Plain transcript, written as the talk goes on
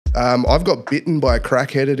I've got bitten by a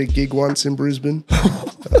crackhead at a gig once in Brisbane.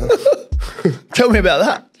 Tell me about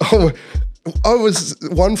that. Oh, I was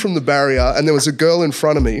one from the barrier and there was a girl in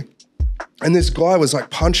front of me and this guy was like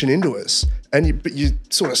punching into us but you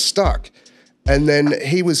sort of stuck. And then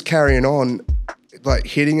he was carrying on, like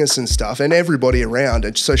hitting us and stuff and everybody around.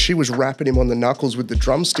 And so she was rapping him on the knuckles with the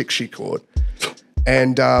drumstick she caught.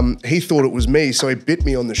 And he thought it was me, so he bit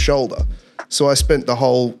me on the shoulder. So I spent the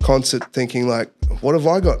whole concert thinking like, what have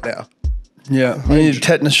I got now? Yeah, I need a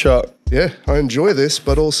tetanus shot. Yeah, I enjoy this,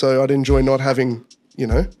 but also I'd enjoy not having,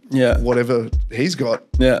 whatever he's got,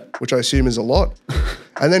 which I assume is a lot.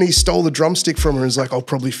 And then he stole the drumstick from her and was like, I'll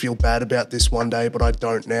probably feel bad about this one day, but I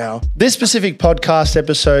don't now. This specific podcast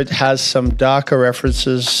episode has some darker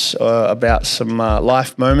references about some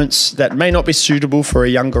life moments that may not be suitable for a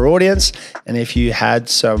younger audience. And if you had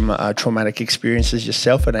some traumatic experiences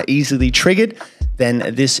yourself and are easily triggered,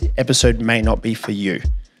 then this episode may not be for you.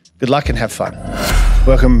 Good luck and have fun.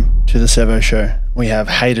 Welcome to the Sevo Show. We have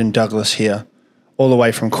Hayden Douglas here, all the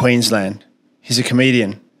way from Queensland. He's a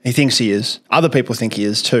comedian. He thinks he is. Other people think he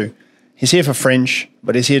is too. He's here for fringe,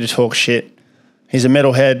 but he's here to talk shit. He's a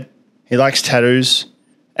metalhead. He likes tattoos,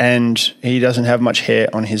 and he doesn't have much hair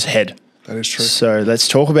on his head. That is true. So let's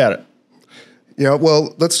talk about it. Yeah,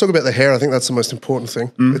 well, let's talk about the hair. I think that's the most important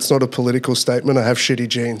thing. It's not a political statement. I have shitty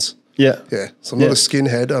genes. Yeah. Yeah. So I'm not a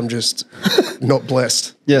skinhead. I'm just not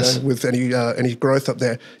blessed with any growth up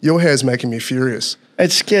there. Your hair's making me furious.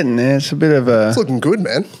 It's getting there. It's a bit of a... It's looking good,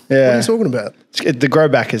 man. Yeah. What are you talking about? The grow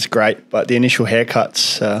back is great, but the initial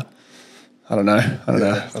haircuts, I don't know.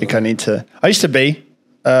 I think I need to... I used to be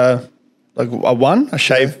like a one. I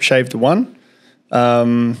shaved a one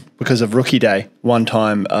because of rookie day one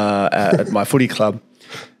time at my footy club.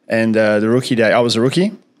 And the rookie day, I was a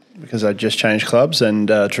rookie because I just changed clubs, and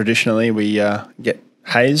traditionally we get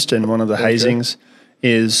hazed, and one of the hazings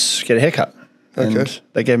is get a haircut. And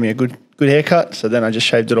they gave me a good haircut, so then I just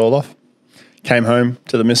shaved it all off. Came home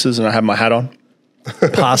to the missus and I had my hat on,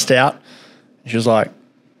 passed out. She was like,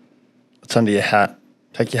 "What's under your hat?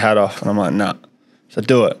 Take your hat off." And I'm like, "Nah." So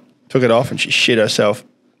do it. Took it off and she shit herself.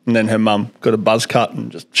 And then her mum got a buzz cut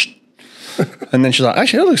and just and then she's like,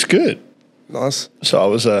 "Actually, that looks good." Nice. So I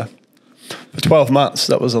was for 12 months.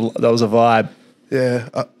 That was a vibe. Yeah.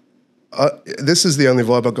 This is the only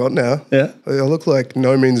vibe I got now. Yeah. I look like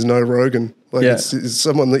no means no Rogan. Like it's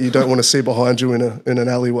someone that you don't want to see behind you in an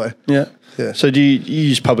alleyway. Yeah. Yeah. So do you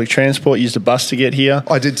use public transport, use the bus to get here?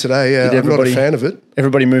 I did today, yeah. I'm not a fan of it.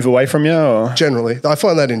 Everybody move away from you? Or? Generally. I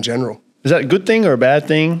find that in general. Is that a good thing or a bad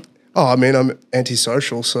thing? Oh, I mean, I'm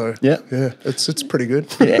antisocial, so yeah, it's pretty good.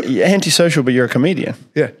 You're antisocial, but you're a comedian.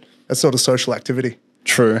 Yeah. That's not a social activity.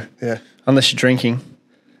 True. Yeah. Unless you're drinking.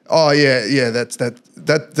 Oh yeah.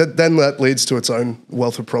 Then that leads to its own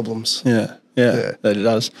wealth of problems. Yeah, that it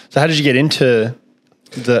does. So how did you get into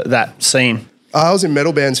that scene? I was in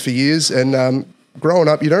metal bands for years, and growing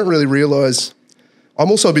up, you don't really realise.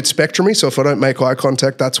 I'm also a bit spectrumy, so if I don't make eye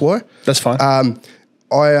contact, that's why. That's fine.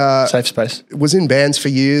 Safe space. Was in bands for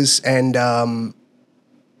years and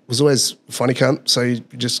was always a funny cunt, so you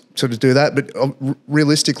just sort of do that. But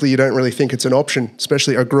realistically, you don't really think it's an option.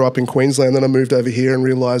 Especially, I grew up in Queensland, then I moved over here and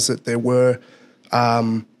realised that there were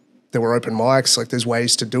open mics, like there's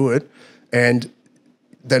ways to do it. And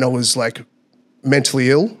then I was like mentally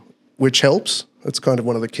ill, which helps. That's kind of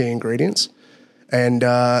one of the key ingredients. And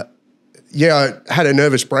I had a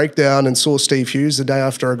nervous breakdown and saw Steve Hughes the day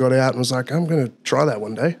after I got out and was like, I'm going to try that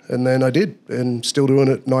one day. And then I did, and still doing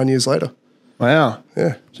it 9 years later. Wow.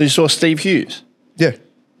 Yeah. So you saw Steve Hughes? Yeah.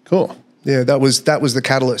 Cool. Yeah, that was the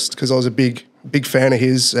catalyst because I was a big fan of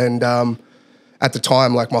his. And at the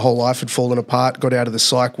time, like my whole life had fallen apart, got out of the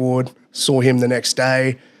psych ward, saw him the next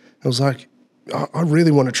day. I was like, I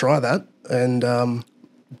really want to try that. And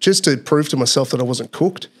just to prove to myself that I wasn't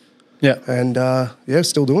cooked. Yeah. And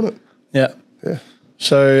still doing it. Yeah. Yeah.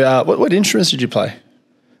 So what instruments did you play?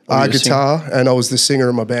 Guitar, and I was the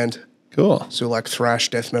singer in my band. Cool. So like thrash,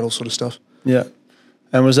 death metal sort of stuff. Yeah.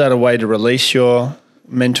 And was that a way to release your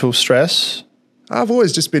mental stress? I've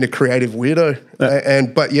always just been a creative weirdo. Yeah.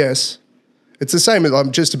 But yes, it's the same as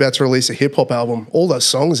I'm just about to release a hip hop album. All those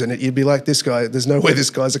songs in it, you'd be like, this guy, there's no way this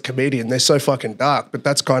guy's a comedian. They're so fucking dark. But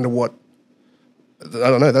that's kind of what, I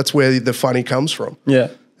don't know, that's where the funny comes from. Yeah.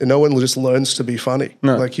 And no one just learns to be funny.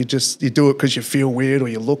 No. Like you do it because you feel weird or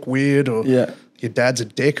you look weird or your dad's a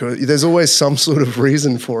dick or there's always some sort of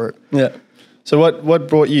reason for it. Yeah. So what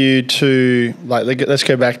brought you to, like, let's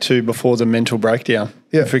go back to before the mental breakdown,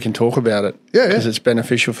 if we can talk about it. Yeah, because it's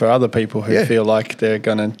beneficial for other people who feel like they're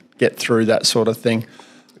going to get through that sort of thing.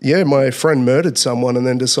 Yeah, my friend murdered someone and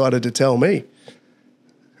then decided to tell me,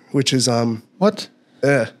 which is... What?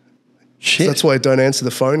 Yeah, Shit. So that's why I don't answer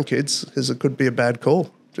the phone, kids, because it could be a bad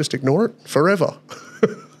call. Just ignore it forever.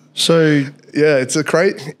 So yeah, it's a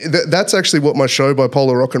great. That's actually what my show,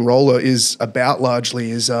 Bipolar Rock and Roller, is about.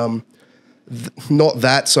 Largely, is not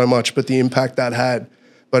that so much, but the impact that had.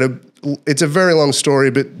 But it's a very long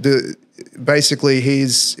story. But basically, he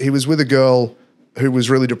was with a girl who was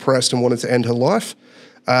really depressed and wanted to end her life.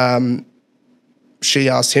 She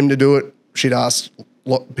asked him to do it. She'd asked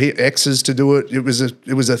exes to do it. It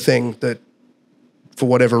was a thing that, for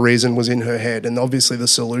whatever reason, was in her head. And obviously, the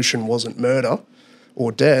solution wasn't murder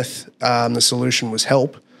or death. The solution was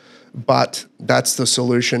help. But that's the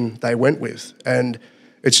solution they went with. And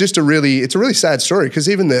it's just a really sad story, because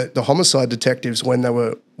even the homicide detectives, when I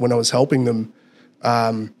was helping them,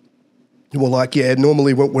 were like, yeah,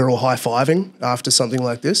 normally we're all high-fiving after something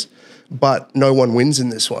like this, but no one wins in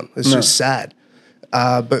this one. It's just sad.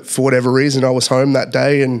 But for whatever reason, I was home that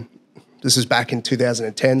day, and this is back in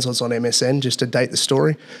 2010, so I was on MSN just to date the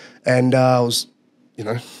story. And I was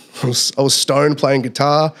stoned playing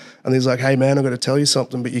guitar, and he's like, hey man, I've got to tell you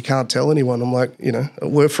something, but you can't tell anyone. I'm like,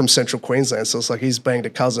 we're from central Queensland, so it's like he's banged a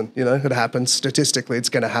cousin, it happens. Statistically, it's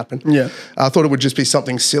going to happen. Yeah. I thought it would just be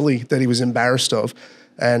something silly that he was embarrassed of.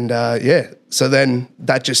 And so then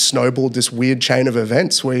that just snowballed this weird chain of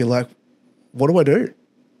events where you're like, what do I do?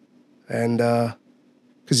 And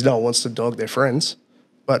because no one wants to dog their friends,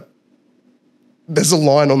 but there's a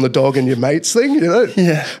line on the dog and your mates thing,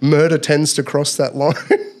 Yeah. Murder tends to cross that line.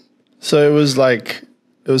 So it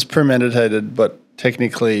was premeditated, but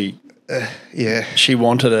technically, she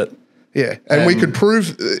wanted it. Yeah, and we could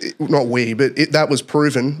prove, not we, but that was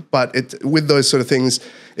proven. But with those sort of things,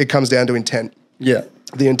 it comes down to intent. Yeah.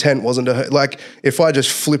 The intent wasn't to hurt. Like, if I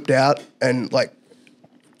just flipped out and like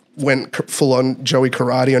went full on Joey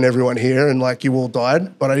Karate on everyone here and like you all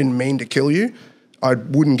died, but I didn't mean to kill you, I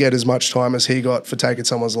wouldn't get as much time as he got for taking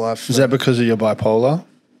someone's life. Is that because of your bipolar?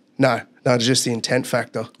 No, it's just the intent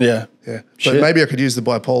factor. Yeah. Yeah. But maybe I could use the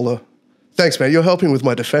bipolar. Thanks, man. You're helping with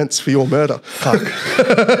my defense for your murder. Fuck.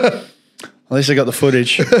 At least I got the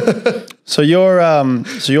footage. So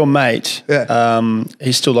your mate,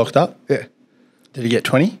 he's still locked up? Yeah. Did he get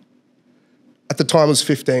 20? At the time, it was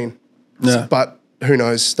 15. Yeah. But who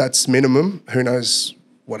knows? That's minimum. Who knows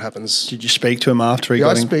what happens? Did you speak to him after he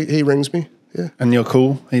got in? He rings me. Yeah. And you're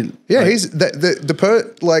cool? He's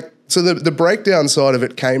so the breakdown side of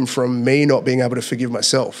it came from me not being able to forgive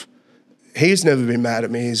myself. He's never been mad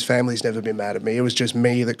at me. His family's never been mad at me. It was just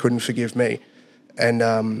me that couldn't forgive me. And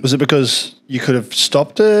was it because you could have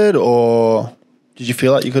stopped it, or did you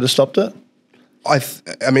feel like you could have stopped it? I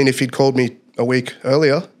mean, if he'd called me a week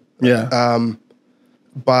earlier. Yeah.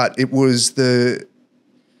 But it was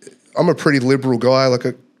I'm a pretty liberal guy, like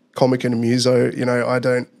a comic and a muso. I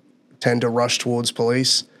don't tend to rush towards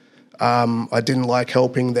police. I didn't like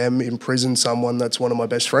helping them imprison someone that's one of my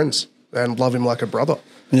best friends and love him like a brother.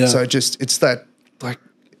 Yeah. So it's that, like,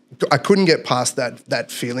 I couldn't get past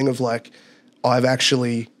that feeling of like, I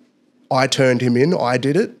turned him in, I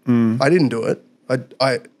did it. I didn't do it.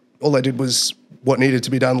 All I did was what needed to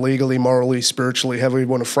be done legally, morally, spiritually, however you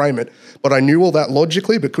want to frame it. But I knew all that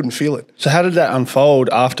logically, but couldn't feel it. So how did that unfold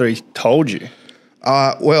after he told you?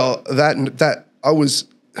 Well, that I was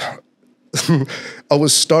I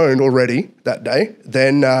was stoned already that day.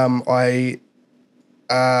 Then my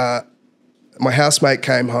housemate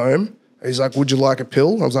came home. He's like, would you like a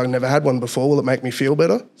pill? I was like, never had one before. Will it make me feel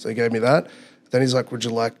better? So he gave me that. Then he's like, would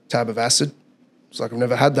you like a tab of acid? It's like, I've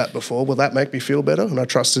never had that before. Will that make me feel better? And I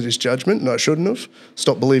trusted his judgment, and I shouldn't have.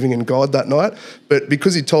 Stopped believing in God that night. But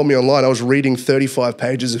because he told me online, I was reading 35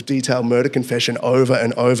 pages of detailed murder confession over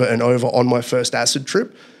and over and over on my first acid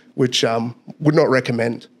trip, which would not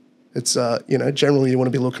recommend. It's, generally you want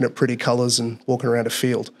to be looking at pretty colours and walking around a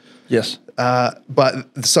field. Yes.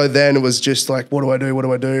 But so then it was just like, what do I do? What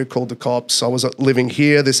do I do? Called the cops. I was living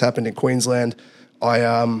here. This happened in Queensland.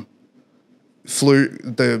 I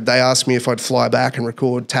they asked me if I'd fly back and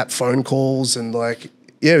record tap phone calls, and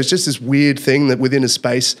it was just this weird thing that within a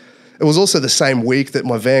space. It was also the same week that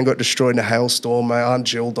my van got destroyed in a hailstorm. My Aunt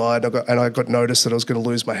Jill died, and I got notice that I was going to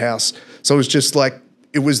lose my house. So it was just like,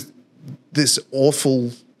 it was this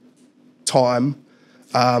awful time.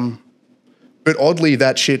 But oddly,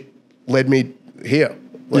 that shit led me here,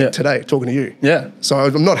 today, talking to you. Yeah. So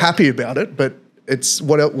I'm not happy about it, but it's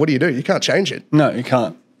what do you do? You can't change it. No, you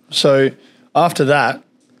can't. So after that,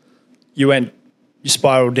 you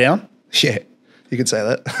spiraled down? Yeah, you could say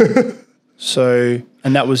that. So,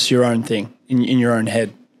 and that was your own thing in your own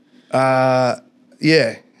head?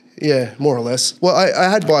 Yeah, more or less. Well, I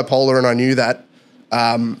had bipolar and I knew that.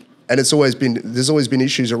 And there's always been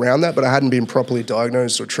issues around that, but I hadn't been properly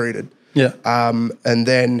diagnosed or treated. Yeah. And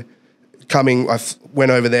then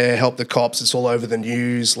went over there, helped the cops. It's all over the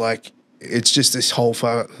news. Like, it's just this whole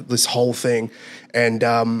thing. And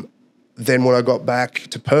then when I got back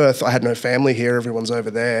to Perth, I had no family here. Everyone's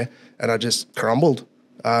over there, and I just crumbled.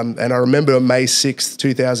 And I remember May 6th,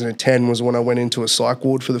 2010 was when I went into a psych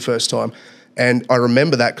ward for the first time. And I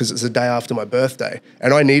remember that because it's the day after my birthday.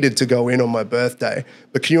 And I needed to go in on my birthday.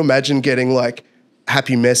 But can you imagine getting like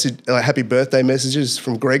happy birthday messages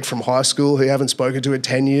from Greg from high school who you haven't spoken to in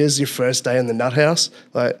 10 years, your first day in the nut house?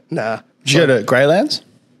 Like, nah. Did you go to Greylands?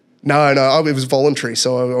 No, it was voluntary.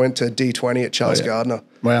 So I went to D20 at Charles Gardner.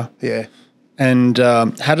 Wow. Yeah. And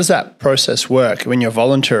how does that process work when you're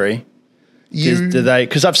voluntary?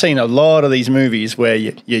 Because I've seen a lot of these movies where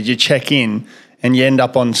you check in and you end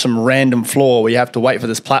up on some random floor where you have to wait for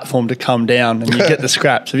this platform to come down and you get the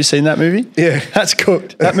scraps. Have you seen that movie? Yeah. That's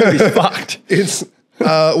cooked. That movie's fucked. It's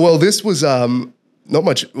well, this was not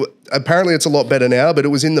much. Apparently it's a lot better now, but it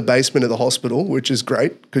was in the basement of the hospital, which is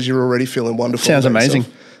great because you're already feeling wonderful. Sounds amazing.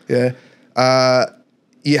 Yeah.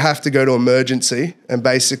 You have to go to emergency, and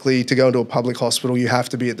basically to go into a public hospital, you have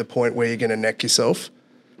to be at the point where you're going to neck yourself,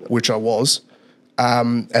 which I was.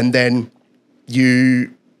 And then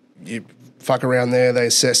you fuck around there, they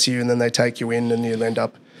assess you, and then they take you in, and you end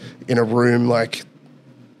up in a room like,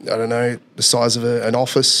 I don't know, the size of an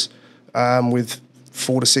office with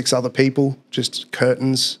 4 to 6 other people, just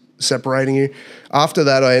curtains separating you. After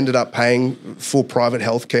that, I ended up paying for private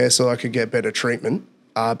healthcare so I could get better treatment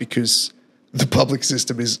because the public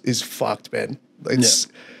system is fucked, man. It's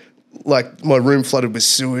like my room flooded with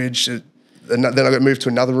sewage. And then I got moved to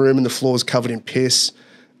another room and the floor was covered in piss.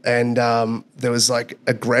 And there was like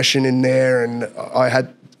aggression in there. And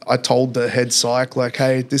I told the head psych, like,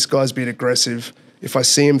 hey, this guy's been aggressive. If I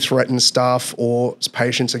see him threaten staff or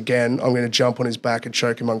patients again, I'm going to jump on his back and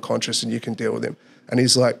choke him unconscious and you can deal with him. And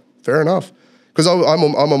he's like, fair enough. Because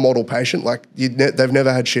I'm a model patient. Like, they've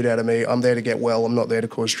never had shit out of me. I'm there to get well. I'm not there to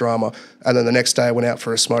cause drama. And then the next day I went out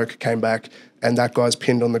for a smoke, came back, and that guy's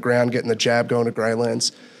pinned on the ground getting the jab going to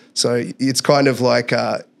Greylands. So it's kind of like,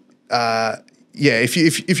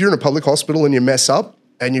 if you're in a public hospital and you mess up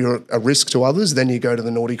and you're a risk to others, then you go to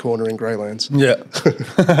the naughty corner in Greylands.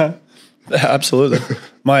 Yeah. Absolutely.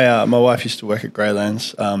 My wife used to work at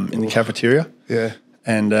Greylands in the cafeteria. Yeah.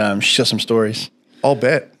 And she's got some stories. I'll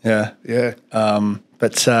bet. Yeah. Yeah.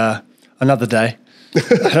 But another day.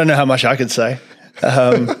 I don't know how much I could say.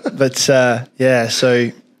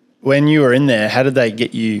 So when you were in there, how did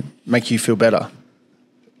they make you feel better?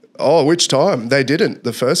 Oh, which time? They didn't,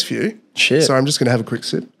 the first few. Shit. So I'm just going to have a quick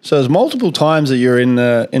sip. So there's multiple times that you're in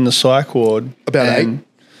the psych ward. About 8.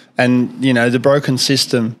 And, you know, the broken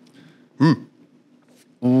system.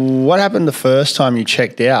 What happened the first time you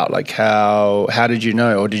checked out? Like how did you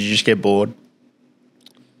know, or did you just get bored?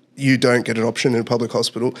 You don't get an option in a public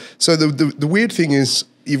hospital. So the weird thing is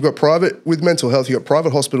you've got private, with mental health, you've got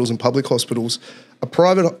private hospitals and public hospitals. A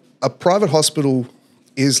private hospital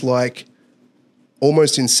is like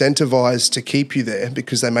almost incentivized to keep you there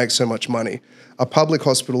because they make so much money. A public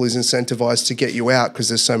hospital is incentivized to get you out because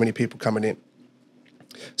there's so many people coming in.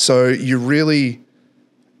 So you're really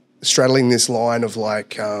straddling this line of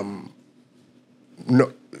like,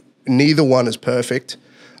 neither one is perfect,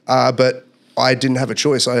 but I didn't have a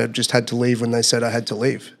choice. I just had to leave when they said I had to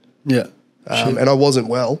leave. Yeah. And I wasn't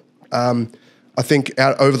well. I think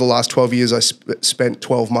over the last 12 years, I spent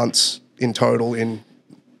 12 months in total in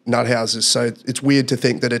nut houses. So it's weird to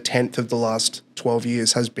think that a 10th of the last 12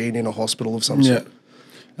 years has been in a hospital of some sort.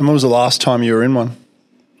 And when was the last time you were in one?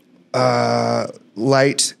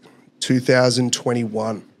 Late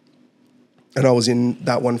 2021. And I was in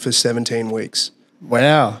that one for 17 weeks.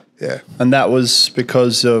 Wow. Yeah. And that was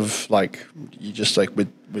because of like, you just like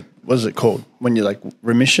with what is it called? When you're like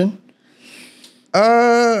remission?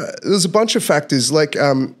 There's a bunch of factors. Like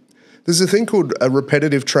there's a thing called a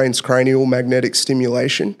repetitive transcranial magnetic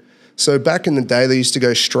stimulation. So back in the day, they used to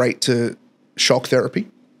go straight to shock therapy,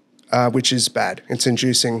 which is bad. It's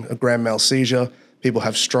inducing a grand mal seizure. People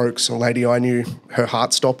have strokes. A lady I knew, her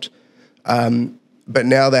heart stopped. But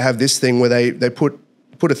now they have this thing where they put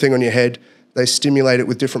a thing on your head, they stimulate it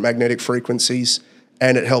with different magnetic frequencies,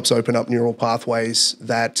 and it helps open up neural pathways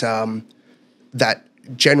that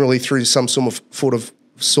generally through some sort of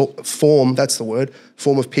form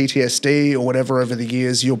of PTSD or whatever over the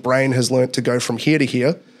years, your brain has learnt to go from here to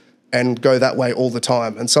here and go that way all the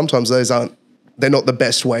time. And sometimes they're not the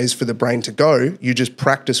best ways for the brain to go. You just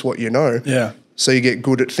practice what you know. Yeah. So you get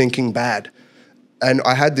good at thinking bad. And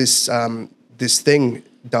I had this thing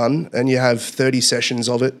done, and you have 30 sessions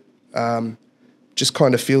of it. Just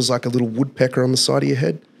kind of feels like a little woodpecker on the side of your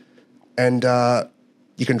head. And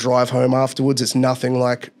you can drive home afterwards. It's nothing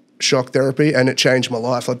like shock therapy, and it changed my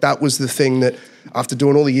life. Like that was the thing that after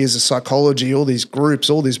doing all the years of psychology, all these groups,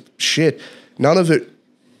 all this shit, none of it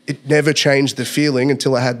never changed the feeling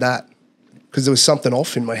until I had that, because there was something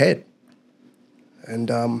off in my head. And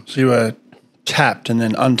so you were tapped and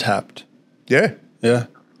then untapped. Yeah. Yeah.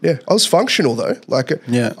 Yeah. I was functional though. Like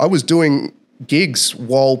I was doing gigs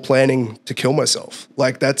while planning to kill myself.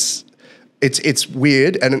 Like it's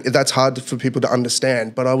weird, and that's hard for people to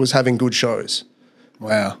understand, but I was having good shows.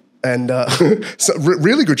 Wow. And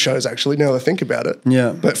really good shows, actually, now that I think about it.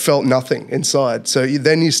 Yeah. But felt nothing inside. So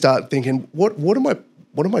then you start thinking, what am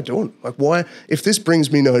I doing? Like, why, if this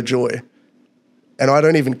brings me no joy, and I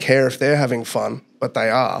don't even care if they're having fun, but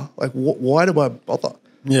they are, like, why do I bother?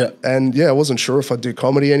 Yeah. And I wasn't sure if I'd do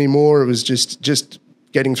comedy anymore. It was just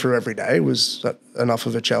getting through every day was enough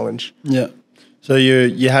of a challenge. Yeah. So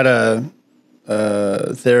you had a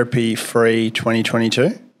therapy-free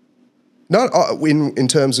 2022? No, in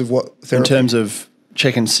terms of what therapy? In terms of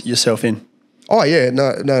checking yourself in. Oh yeah,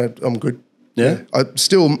 no, I'm good. Yeah.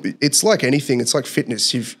 It's like anything. It's like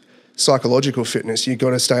fitness. Psychological fitness. You've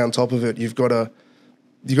got to stay on top of it. You've got to.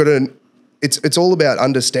 It's all about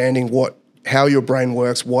understanding how your brain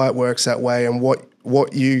works, why it works that way, and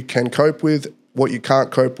what you can cope with, what you can't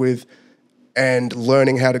cope with, and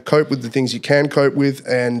learning how to cope with the things you can cope with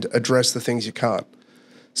and address the things you can't.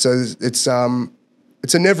 So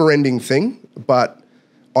it's a never-ending thing, but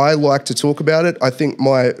I like to talk about it. I think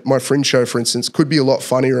my Fringe show, for instance, could be a lot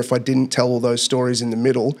funnier if I didn't tell all those stories in the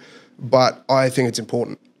middle, but I think it's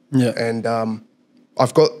important. Yeah. And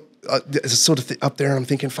I've got sort of up there and I'm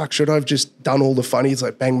thinking, fuck, should I have just done all the funnies,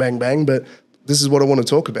 like bang, bang, bang? But this is what I want to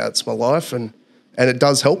talk about. It's my life, and it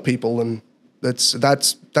does help people, and that's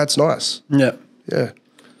nice. Yeah. Yeah.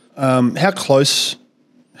 How close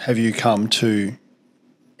have you come to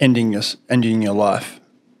ending your life?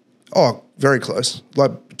 Oh, very close.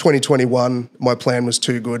 Like 2021, my plan was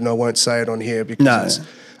too good, and I won't say it on here because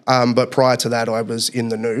but prior to that, I was in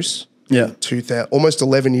the noose. Yeah. Almost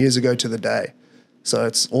 11 years ago to the day. So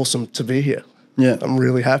it's awesome to be here. Yeah. I'm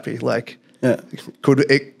really happy. Like,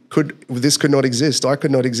 this could not exist. I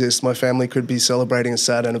could not exist. My family could be celebrating a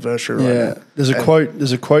sad anniversary right now. There's a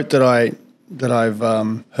quote that I've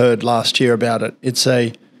heard last year about it. It's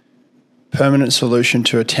a permanent solution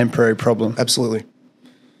to a temporary problem. Absolutely.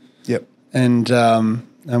 Yep. And I'm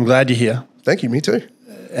glad you're here. Thank you. Me too.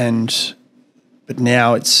 But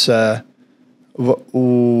now it's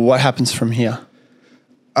what happens from here?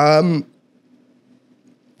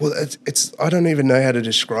 Well, it's I don't even know how to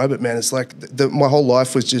describe it, man. It's like my whole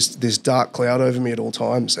life was just this dark cloud over me at all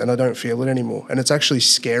times, and I don't feel it anymore. And it's actually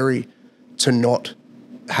scary to not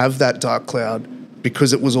have that dark cloud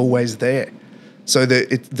because it was always there. So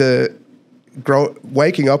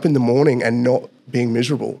waking up in the morning and not being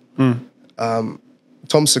miserable. Tom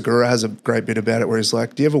Segura has a great bit about it where he's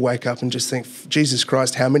like, do you ever wake up and just think, Jesus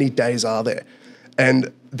Christ, how many days are there?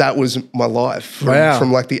 And that was my life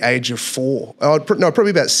from like the age of 4.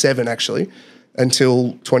 Probably about 7 actually,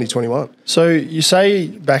 until 2021. So you say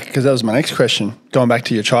back, because that was my next question, going back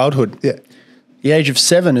to your childhood. Yeah. The age of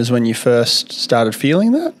 7 is when you first started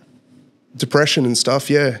feeling that? Depression and stuff,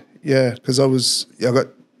 yeah. Yeah, because I got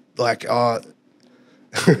like, I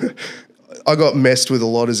got messed with a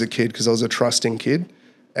lot as a kid because I was a trusting kid.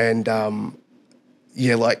 And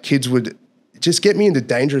like kids would just get me into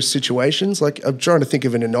dangerous situations. Like I'm trying to think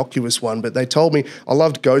of an innocuous one, but they told me I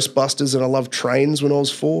loved Ghostbusters and I loved trains when I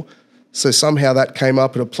was 4. So somehow that came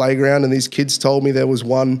up at a playground and these kids told me there was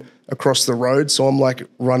one across the road. So I'm like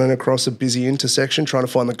running across a busy intersection trying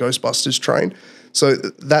to find the Ghostbusters train. So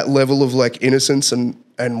that level of like innocence and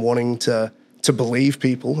wanting to believe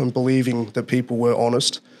people and believing that people were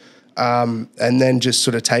honest, and then just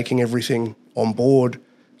sort of taking everything on board.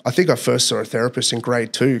 I think I first saw a therapist in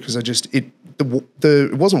grade 2 because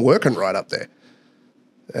it wasn't working right up there.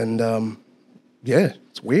 And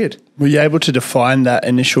it's weird. Were you able to define that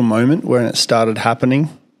initial moment when it started happening?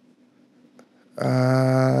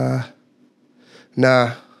 Nah,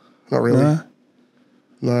 not really.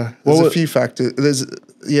 No. There's a few factors. There's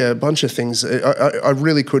a bunch of things. I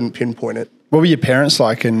really couldn't pinpoint it. What were your parents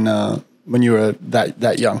like when you were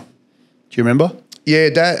that young? Do you remember? Yeah,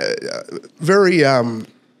 Dad, very.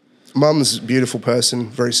 Mum's a beautiful person,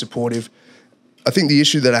 very supportive. I think the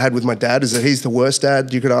issue that I had with my dad is that he's the worst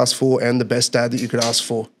dad you could ask for and the best dad that you could ask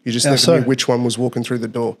for. You just think of which one was walking through the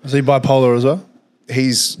door. Is he bipolar as well?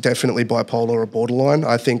 He's definitely bipolar or borderline.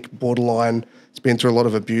 I think borderline has been through a lot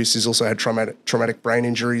of abuse. He's also had traumatic brain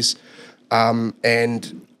injuries,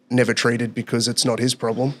 and never treated because it's not his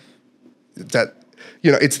problem. It's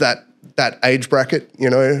that that age bracket, you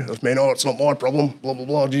know, of man, oh, it's not my problem, blah, blah,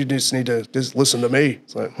 blah. You just need to just listen to me.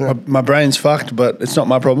 So, yeah. My brain's fucked, but it's not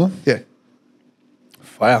my problem. Yeah.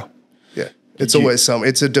 Wow. Yeah. It's always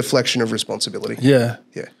it's a deflection of responsibility. Yeah.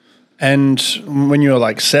 Yeah. And when you were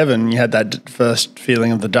like 7, you had that first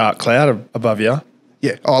feeling of the dark cloud above you.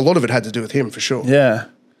 Yeah. Oh, a lot of it had to do with him for sure. Yeah.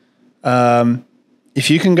 If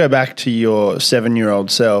you can go back to your 7-year-old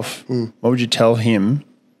self, what would you tell him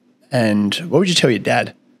and what would you tell your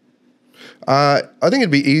dad? I think it'd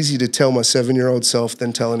be easy to tell my 7-year-old self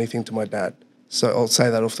than tell anything to my dad. So I'll say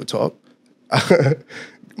that off the top.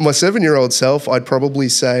 My 7-year-old self, I'd probably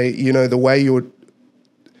say, you know, the way you're,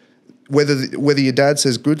 whether your dad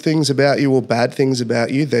says good things about you or bad things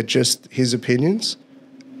about you, they're just his opinions.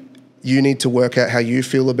 You need to work out how you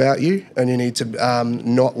feel about you, and you need to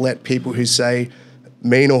not let people who say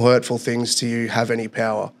mean or hurtful things to you have any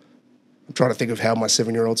power. I'm trying to think of how my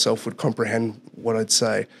 7-year-old self would comprehend what I'd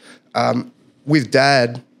say. With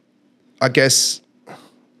dad, I guess,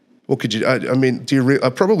 what could you, I mean,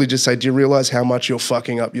 I'd probably just say, do you realize how much you're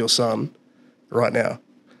fucking up your son right now?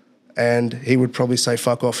 And he would probably say,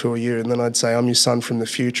 fuck off, who are you? And then I'd say, I'm your son from the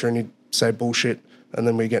future. And he'd say, bullshit. And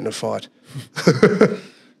then we get in a fight.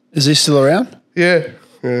 Is he still around? Yeah.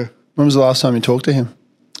 When was the last time you talked to him?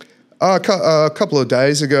 A couple of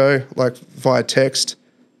days ago, like via text.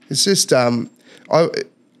 It's just, I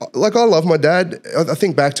love my dad. I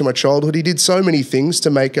think back to my childhood. He did so many things to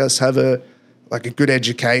make us have a good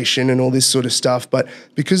education and all this sort of stuff. But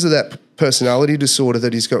because of that personality disorder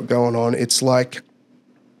that he's got going on, it's like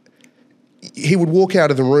he would walk out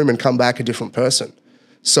of the room and come back a different person.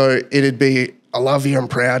 So it'd be, I love you, I'm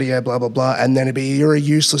proud of you, blah, blah, blah. And then it'd be, you're a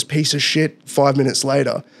useless piece of shit 5 minutes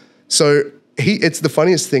later. So it's the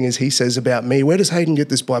funniest thing is he says about me, where does Hayden get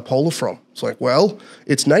this bipolar from? It's like, well,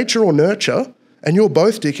 it's nature or nurture, and you're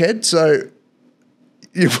both, dickhead. So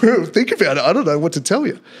you think about it. I don't know what to tell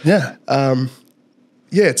you. Yeah.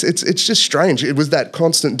 It's just strange. It was that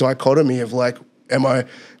constant dichotomy of like,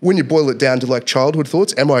 when you boil it down to like childhood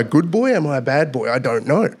thoughts, am I a good boy? Am I a bad boy? I don't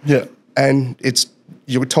know. Yeah. And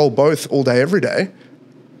you were told both all day, every day,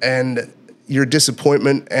 and you're a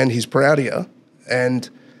disappointment and he's proud of you. And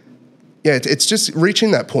yeah, it's just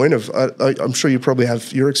reaching that point of, I'm sure you probably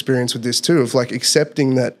have your experience with this too, of like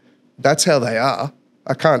accepting that that's how they are.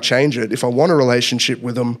 I can't change it. If I want a relationship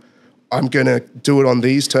with them, I'm going to do it on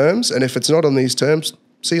these terms. And if it's not on these terms,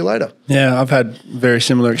 see you later. Yeah, I've had very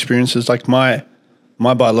similar experiences. Like my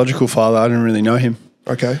biological father, I didn't really know him.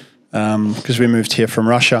 Okay. Because we moved here from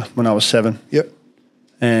Russia when I was 7. Yep.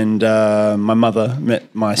 And my mother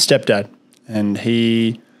met my stepdad, and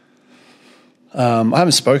he, I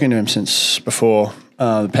haven't spoken to him since before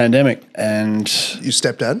the pandemic. And your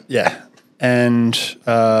stepdad? Yeah. And,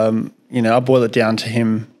 I boil it down to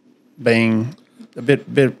him being a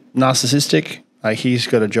bit narcissistic. Like he's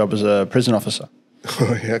got a job as a prison officer.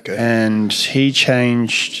 Oh, yeah, okay. And he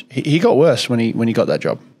changed. He got worse when he got that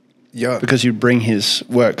job. Yeah. Because he'd bring his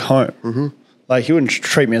work home. Mm-hmm. Like he wouldn't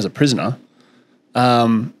treat me as a prisoner.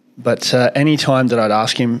 But any time that I'd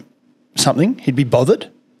ask him something, he'd be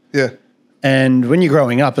bothered. Yeah. And when you're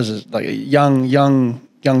growing up as a young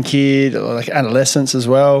kid, or like adolescence as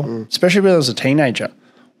well, especially when I was a teenager,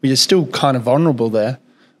 where you're still kind of vulnerable there,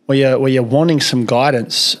 where you're wanting some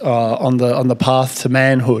guidance on the path to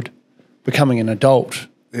manhood, becoming an adult.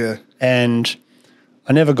 Yeah. And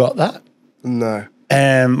I never got that. No.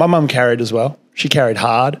 And my mum carried as well. She carried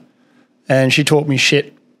hard, and she taught me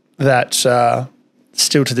shit that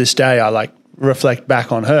still to this day I like reflect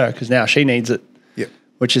back on her because now she needs it,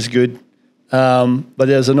 which is good. But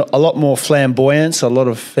there's a lot more flamboyance, a lot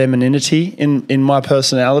of femininity in my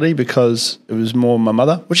personality because it was more my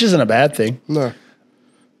mother, which isn't a bad thing. No.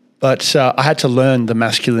 But I had to learn the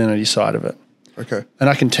masculinity side of it. Okay. And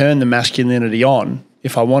I can turn the masculinity on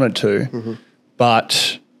if I wanted to,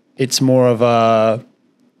 but it's more of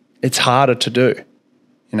it's harder to do,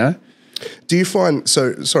 you know? Do you find,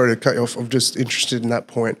 so sorry to cut you off, I'm just interested in that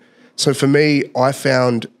point. So for me, I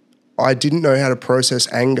found I didn't know how to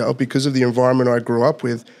process anger because of the environment I grew up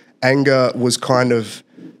with. Anger was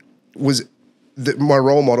my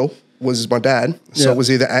role model was my dad. So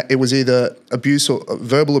it was either abuse or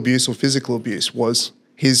verbal abuse or physical abuse was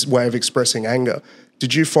his way of expressing anger.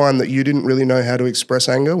 Did you find that you didn't really know how to express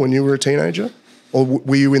anger when you were a teenager? Or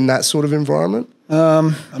were you in that sort of environment?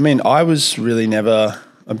 I mean, I was really never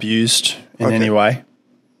abused in any way.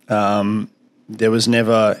 There was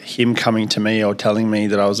never him coming to me or telling me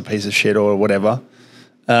that I was a piece of shit or whatever.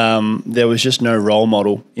 There was just no role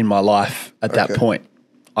model in my life at that point.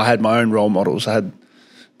 I had my own role models. I had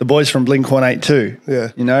the boys from Blink-182.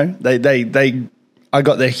 Yeah. You know, I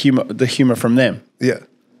got the humor from them. Yeah.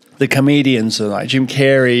 the comedians are like Jim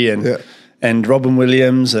Carrey and Robin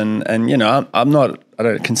Williams and you know, I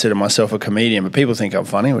don't consider myself a comedian, but people think I'm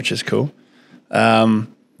funny, which is cool.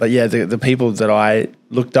 But yeah, the people that I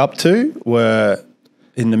looked up to were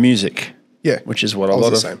in the music. Yeah. Which is what a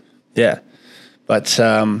lot of same. Yeah. But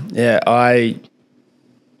I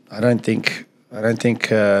don't think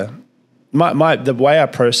the way I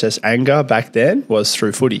processed anger back then was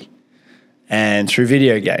through footy and through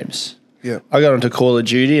video games. Yeah. I got onto Call of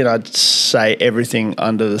Duty and I'd say everything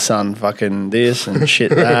under the sun, fucking this and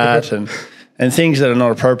shit that and things that are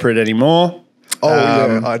not appropriate anymore. Oh,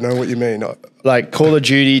 yeah, I know what you mean. Like Call of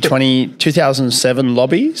Duty 2007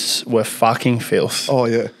 lobbies were fucking filth. Oh,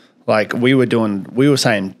 yeah. Like we were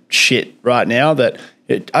saying shit right now that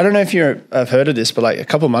I don't know if I've heard of this, but like a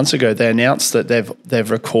couple of months ago, they announced that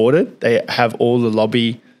they've recorded. They have all the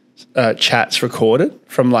lobby chats recorded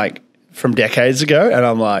from decades ago, and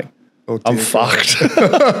I'm like, I'm fucked.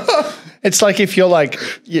 It's like if your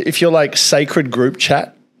sacred group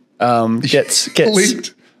chat gets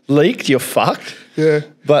leaked, you're fucked. Yeah.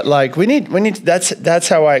 But like we need that's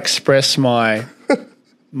how I express my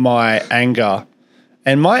anger.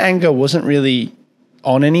 And my anger wasn't really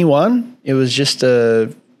on anyone. It was just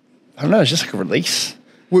it's just like a release.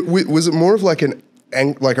 Was it more of like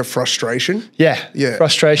a frustration? Yeah. Yeah.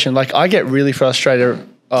 Frustration. Like I get really frustrated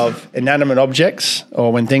of inanimate objects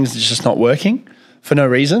or when things are just not working for no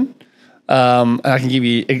reason. And I can give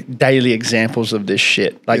you daily examples of this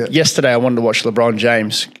shit. Like yesterday I wanted to watch LeBron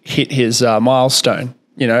James hit his milestone,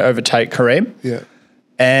 you know, overtake Kareem. Yeah.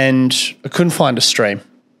 And I couldn't find a stream.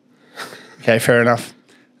 Okay, fair enough.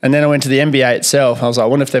 And then I went to the NBA itself. I was like, I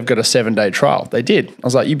wonder if they've got a 7-day trial. They did. I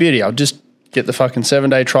was like, you beauty, I'll just get the fucking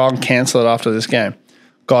 7-day trial and cancel it after this game.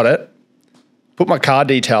 Got it. Put my card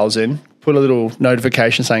details in. Put a little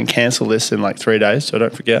notification saying cancel this in like 3 days so I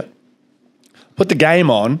don't forget. Put the game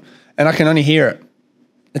on and I can only hear it.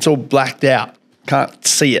 It's all blacked out. Can't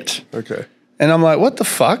see it. Okay. And I'm like, what the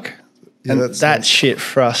fuck? Yeah, and that shit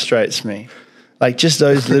frustrates me. Like just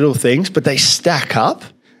those little things, but they stack up.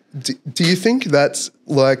 Do you think that's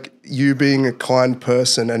like you being a kind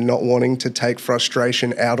person and not wanting to take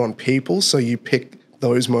frustration out on people, so you pick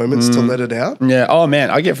those moments to let it out? Yeah. Oh, man,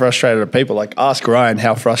 I get frustrated at people. Like ask Ryan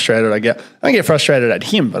how frustrated I get. I don't get frustrated at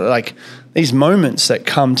him, but like these moments that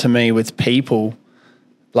come to me with people,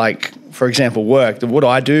 like, for example, work. What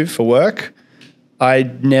I do for work,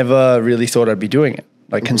 I never really thought I'd be doing it,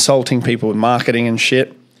 like consulting people with marketing and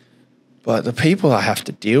shit. But the people I have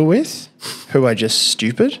to deal with who are just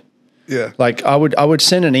stupid. Yeah. Like I would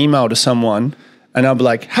send an email to someone and I'd be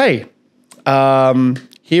like, hey,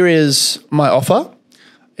 here is my offer.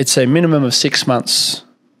 It's a minimum of 6 months.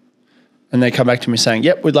 And they come back to me saying,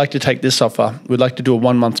 yep, we'd like to take this offer. We'd like to do a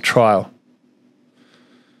 1-month trial.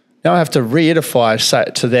 Now I have to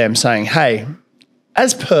reiterify to them saying, hey,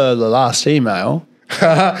 as per the last email,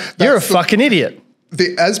 you're a fucking idiot.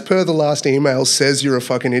 As per the last email says you're a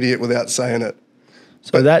fucking idiot without saying it.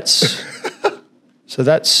 So that's,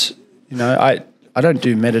 you know, I don't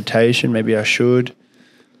do meditation. Maybe I should,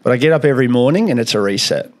 but I get up every morning and it's a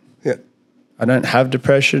reset. Yeah. I don't have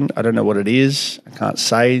depression. I don't know what it is. I can't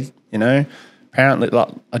say, you know, apparently like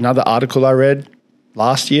another article I read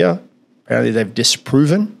last year, apparently they've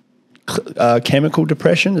disproven chemical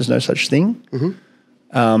depression. There's no such thing.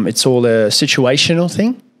 Mm-hmm. It's all a situational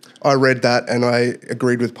thing. I read that and I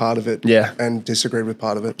agreed with part of it. Yeah. And disagreed with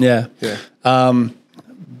part of it. Yeah. Yeah.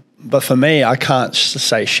 But for me, I can't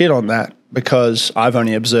say shit on that because I've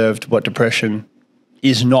only observed what depression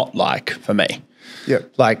is not like for me. Yeah.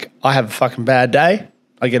 Like I have a fucking bad day.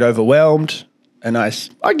 I get overwhelmed and I've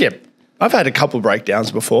had a couple of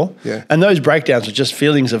breakdowns before. Yeah. And those breakdowns are just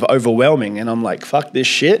feelings of overwhelming. And I'm like, fuck this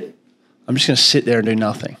shit. I'm just going to sit there and do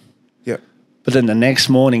nothing. Yeah. But then the next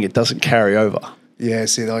morning it doesn't carry over. Yeah,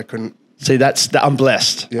 see, I couldn't. See, I'm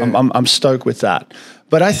blessed. Yeah. I'm stoked with that.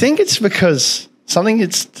 But I think it's because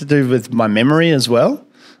it's to do with my memory as well.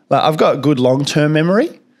 Like I've got good long-term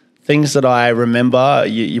memory, things that I remember.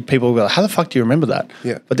 People go, how the fuck do you remember that?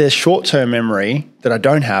 Yeah. But there's short-term memory that I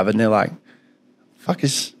don't have, and they're like,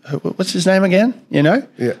 what's his name again? You know?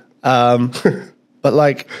 Yeah. But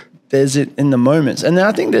like, there's it in the moments, and then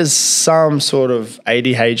I think there's some sort of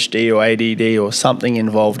ADHD or ADD or something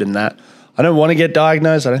involved in that. I don't want to get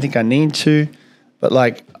diagnosed. I don't think I need to. But,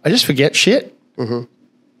 like, I just forget shit. Mm-hmm.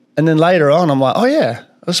 And then later on, I'm like, oh, yeah,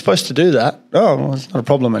 I was supposed to do that. Oh, well, it's not a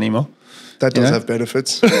problem anymore. That does have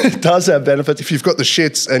benefits. It does have benefits. If you've got the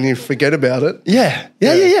shits and you forget about it. Yeah.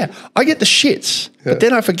 I get the shits. Yeah. But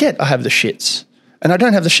then I forget I have the shits. And I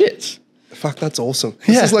don't have the shits. Fuck, that's awesome.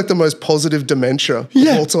 This is like the most positive dementia of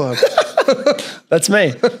all time. That's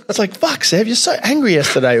me. It's like, fuck, Sev, you're so angry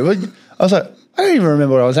yesterday. I was like, I don't even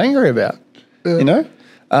remember what I was angry about. You know,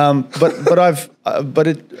 I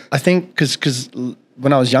think because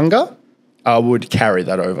when I was younger, I would carry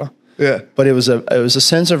that over. Yeah. But it was a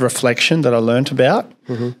sense of reflection that I learnt about.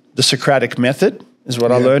 The Socratic method is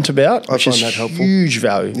what I learnt about, which is huge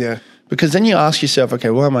value. Yeah. Because then you ask yourself, okay,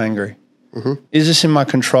 why am I angry? Is this in my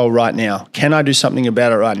control right now? Can I do something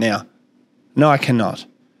about it right now? No, I cannot.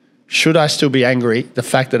 Should I still be angry? The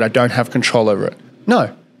fact that I don't have control over it?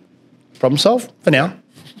 No. Problem solved for now.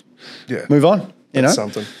 Yeah. Move on. You know?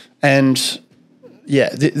 Something. And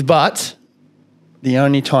yeah, but the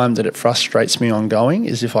only time that it frustrates me ongoing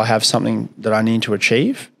is if I have something that I need to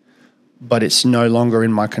achieve, but it's no longer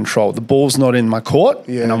in my control. The ball's not in my court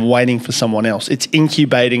and I'm waiting for someone else. It's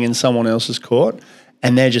incubating in someone else's court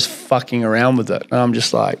and they're just fucking around with it. And I'm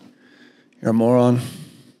just like, you're a moron.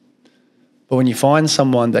 But when you find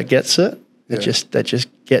someone that gets it, that just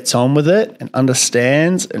gets on with it and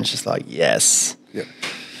understands, and it's just like, yes. Yeah.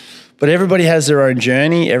 But everybody has their own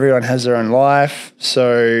journey. Everyone has their own life.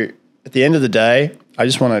 So at the end of the day, I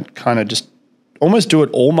just want to kind of just almost do it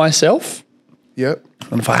all myself. Yep.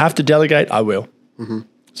 And if I have to delegate, I will.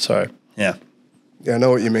 So, yeah. Yeah, I know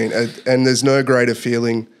what you mean. And there's no greater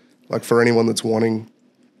feeling, like for anyone that's wanting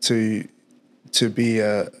to be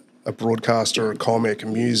a broadcaster, a comic, a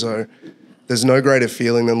muso, there's no greater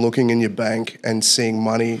feeling than looking in your bank and seeing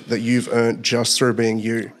money that you've earned just through being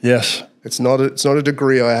you. Yes. It's not a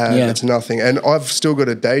degree I have. It's nothing. And I've still got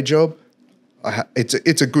a day job.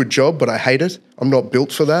 It's a good job, but I hate it. I'm not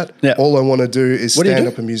built for that. Yeah. All I want to do is What do you stand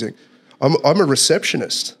do? up and music. I'm a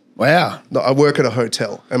receptionist. Wow. No, I work at a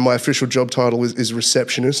hotel, and my official job title is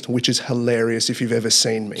receptionist, which is hilarious if you've ever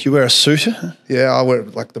seen me. Do you wear a suit? Yeah, I wear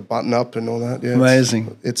like the button up and all that. Yeah,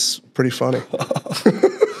 Amazing. It's pretty funny.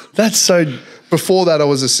 That's so... Before that, I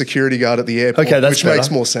was a security guard at the airport, Okay, that's which better.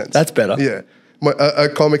 makes more sense. That's better. Yeah. A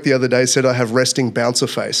comic the other day said I have resting bouncer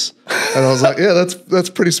face. And I was like, yeah, that's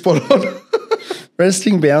pretty spot on.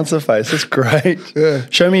 Resting bouncer face. That's great. Yeah.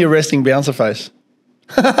 Show me your resting bouncer face.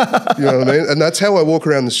 You know what I mean? And that's how I walk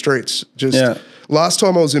around the streets. Last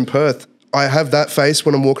time I was in Perth, I have that face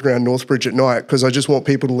when I'm walking around Northbridge at night because I just want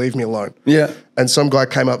people to leave me alone. Yeah. And some guy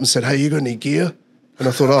came up and said, hey, you got any gear? And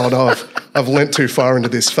I thought, oh, no, I've lent too far into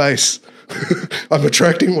this face. I'm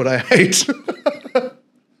attracting what I hate.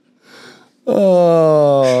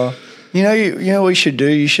 Oh, you know what you should do?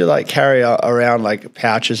 You should like carry around like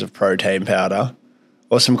pouches of protein powder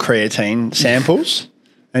or some creatine samples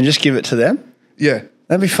and just give it to them. Yeah.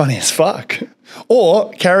 That'd be funny as fuck.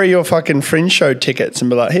 Or carry your fucking fringe show tickets and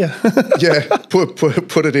be like, here. Yeah,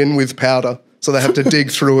 put it in with powder so they have to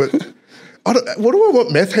dig through it. What do I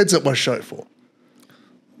want meth heads at my show for?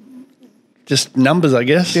 Just numbers, I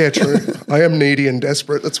guess. Yeah, true. I am needy and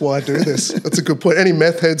desperate. That's why I do this. That's a good point. Any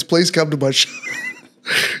meth heads, please come to my show.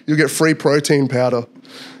 You'll get free protein powder.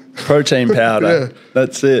 Protein powder. Yeah.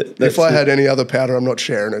 That's it. If I had any other powder, I'm not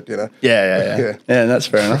sharing it, you know. Yeah, that's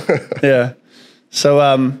fair enough. Yeah.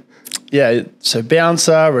 So, so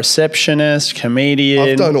bouncer, receptionist, comedian.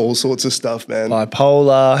 I've done all sorts of stuff, man.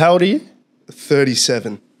 Bipolar. How old are you?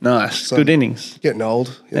 37. Nice. So good innings. Getting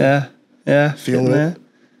old. Yeah. Feeling it.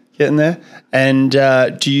 Getting there. And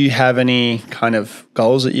do you have any kind of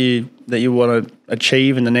goals that you want to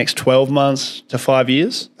achieve in the next 12 months to 5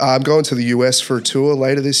 years? I'm going to the US for a tour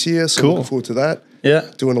later this year, so cool. looking forward to that.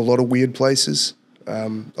 Yeah. Doing a lot of weird places, a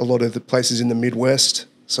lot of the places in the Midwest.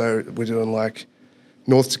 So we're doing like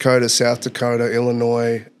North Dakota, South Dakota,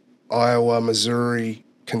 Illinois, Iowa, Missouri,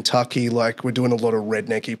 Kentucky. Like we're doing a lot of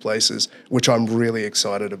rednecky places, which I'm really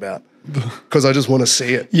excited about because I just want to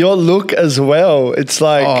see it. Your look as well. It's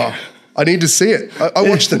like... Oh, I need to see it. I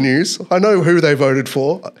watch the news. I know who they voted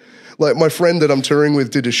for. Like my friend that I'm touring with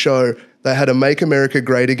did a show. They had a Make America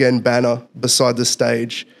Great Again banner beside the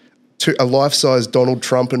stage, a life-size Donald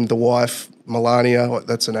Trump and the wife, Melania,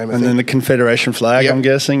 that's the name of it. And then the Confederation flag, I'm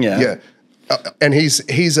guessing, Yeah. And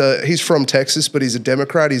he's from Texas, but he's a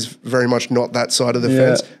Democrat. He's very much not that side of the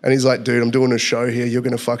fence. And he's like, dude, I'm doing a show here. You're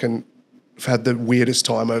going to fucking have had the weirdest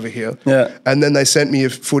time over here. Yeah. And then they sent me a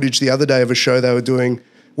footage the other day of a show they were doing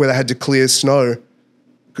where they had to clear snow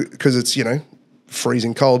because it's,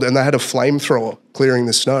 freezing cold. And they had a flamethrower clearing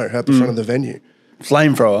the snow out the front of the venue.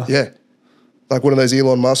 Flamethrower? Yeah. Like one of those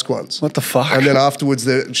Elon Musk ones. What the fuck? And then afterwards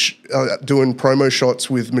they're doing promo shots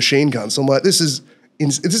with machine guns. I'm like,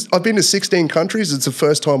 I've been to 16 countries. It's the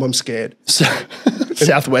first time I'm scared.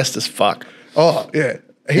 Southwest as fuck. Oh, yeah.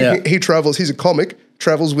 He travels. He's a comic,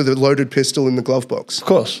 travels with a loaded pistol in the glove box. Of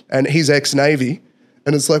course. And he's ex-Navy.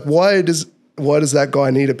 And it's like, why does that guy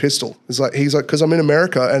need a pistol? He's like, because I'm in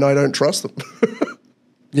America and I don't trust them.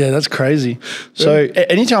 Yeah, that's crazy. So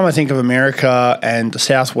anytime I think of America and the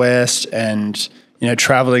Southwest and, you know,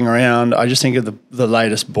 traveling around, I just think of the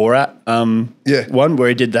latest Borat one where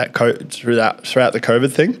he did that throughout the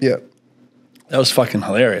COVID thing. Yeah. That was fucking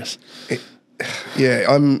hilarious. Yeah,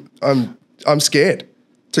 I'm scared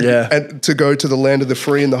to go to the land of the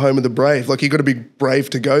free and the home of the brave. Like, you got to be brave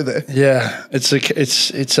to go there. Yeah,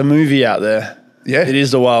 it's a movie out there. Yeah, it is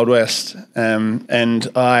the Wild West. And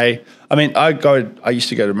I used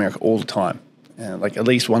to go to America all the time, like at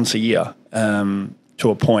least once a year, to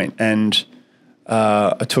a point. And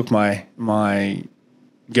I took my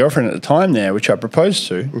girlfriend at the time there, which I proposed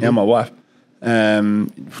to, now my wife,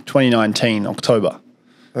 2019 October.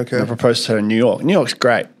 Okay, and I proposed to her in New York. New York's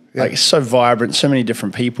great. Yeah. Like, it's so vibrant, so many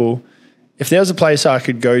different people. If there was a place I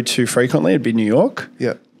could go to frequently, it'd be New York.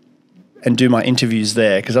 Yeah. And do my interviews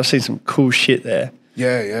there, because I've seen some cool shit there.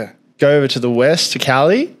 Yeah, yeah. Go over to the west to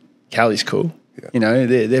Cali. Cali's cool. Yeah. You know,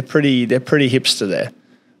 they're pretty hipster there.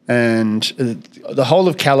 And the whole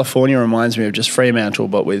of California reminds me of just Fremantle,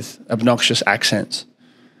 but with obnoxious accents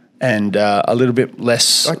and a little bit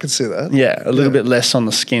less. I can see that. Yeah, a little bit less on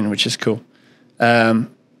the skin, which is cool.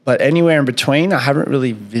 But anywhere in between, I haven't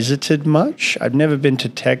really visited much. I've never been to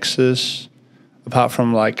Texas, apart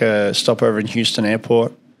from like a stopover in Houston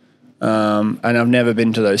Airport. And I've never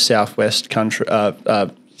been to those Southwest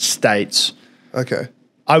states. Okay.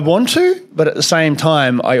 I want to, but at the same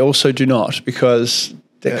time, I also do not, because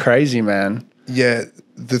they're crazy, man. Yeah.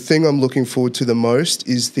 The thing I'm looking forward to the most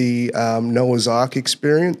is the Noah's Ark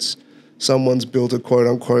experience. Someone's built a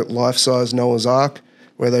quote-unquote life-size Noah's Ark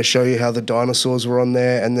where they show you how the dinosaurs were on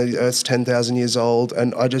there and the Earth's 10,000 years old.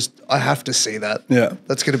 And I have to see that. Yeah.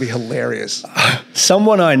 That's going to be hilarious.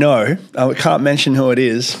 Someone I know, I can't mention who it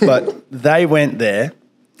is, but they went there,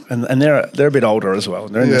 and they're a bit older as well.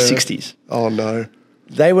 They're in their 60s. Oh, no.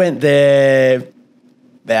 They went there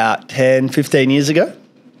about 10, 15 years ago,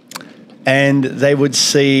 and they would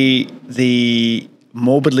see the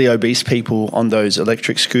morbidly obese people on those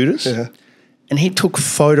electric scooters. Yeah. And he took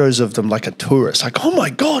photos of them like a tourist. Like, oh, my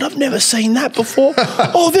God, I've never seen that before.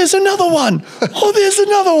 Oh, there's another one. Oh, there's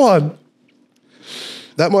another one.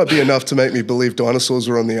 That might be enough to make me believe dinosaurs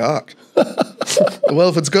were on the Ark. Well,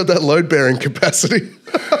 if it's got that load-bearing capacity.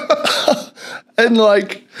 And,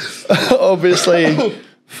 like, obviously,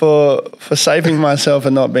 for saving myself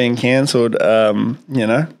and not being cancelled, you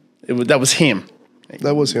know, that was him.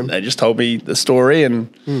 That was him. They just told me the story, and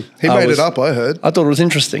he made it up, I heard. I thought it was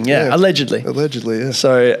interesting, allegedly. Allegedly, yeah.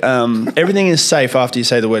 So everything is safe after you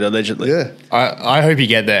say the word allegedly. Yeah. I hope you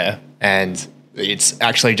get there and it's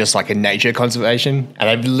actually just like a nature conservation, and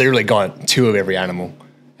they've literally got 2 of every animal,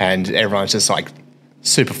 and everyone's just like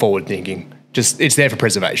super forward thinking. Just, it's there for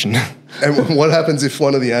preservation. And what happens if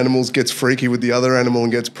one of the animals gets freaky with the other animal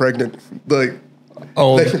and gets pregnant? Like,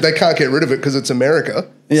 they can't get rid of it because it's America.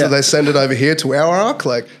 Yeah. So they send it over here to our Ark.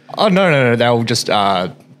 Like, oh no, they'll just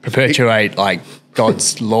perpetuate like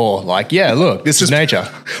God's law. Like, yeah, look, this is nature.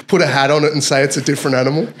 Put a hat on it and say it's a different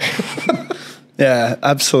animal. Yeah,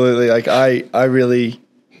 absolutely. Like, I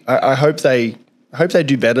hope they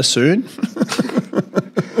do better soon.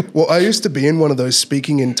 Well, I used to be in one of those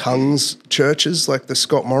speaking in tongues churches, like the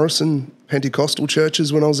Scott Morrison Pentecostal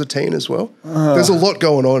churches, when I was a teen as well. There's a lot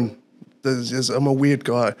going on. I'm a weird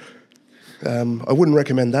guy. I wouldn't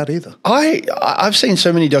recommend that either. I've seen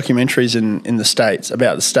so many documentaries in the States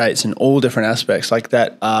about the States in all different aspects, like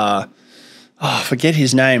that. I forget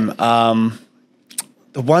his name.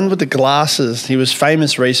 The one with the glasses. He was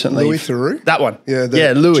famous recently. Louis Theroux? That one. Yeah,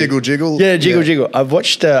 Louis. Jiggle Jiggle. Yeah, Jiggle Jiggle. I've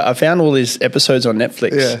watched, I found all these episodes on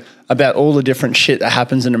Netflix about all the different shit that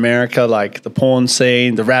happens in America, like the porn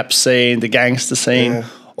scene, the rap scene, the gangster scene,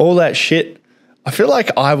 all that shit. I feel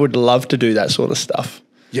like I would love to do that sort of stuff.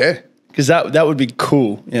 Yeah. Because that would be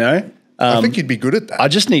cool, you know? I think you'd be good at that. I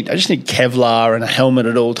just need Kevlar and a helmet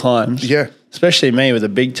at all times. Yeah. Especially me with a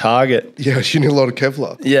big target. Yeah, you need a lot of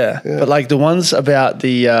Kevlar. Yeah. But like the ones about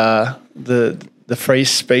the free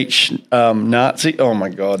speech Nazi, oh my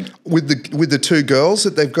God. With the 2 girls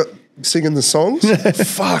that they've got singing the songs?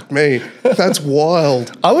 Fuck me. That's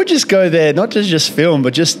wild. I would just go there, not to just film,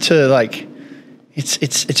 but just to like,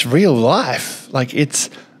 it's real life. Like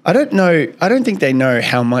I don't think they know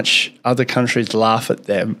how much other countries laugh at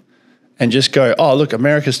them and just go, oh, look,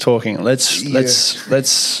 America's talking. Let's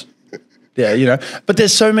yeah, you know. But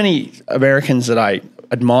there's so many Americans that I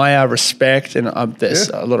admire, respect, and there's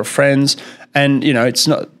a lot of friends. And, you know, it's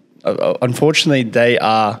not, unfortunately, they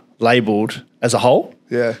are labelled as a whole.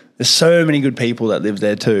 Yeah. There's so many good people that live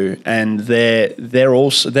there too. And they're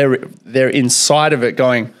inside of it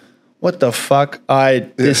going, what the fuck?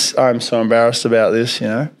 I'm so embarrassed about this, you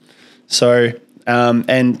know. So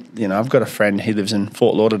And, you know, I've got a friend, he lives in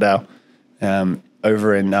Fort Lauderdale,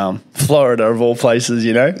 over in Florida, of all places,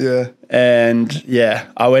 you know? Yeah. And, yeah,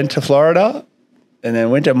 I went to Florida and then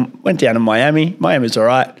went down to Miami. Miami's all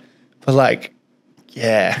right. But, like,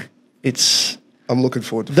 yeah, I'm looking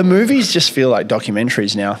forward to the movies just feel like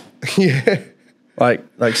documentaries now. Yeah.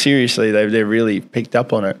 Like seriously, they're really picked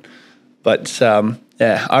up on it. But,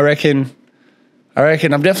 yeah, I reckon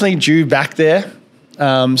I'm definitely due back there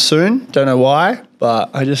soon. Don't know why,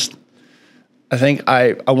 but I think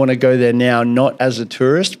I want to go there now, not as a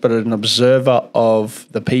tourist, but an observer of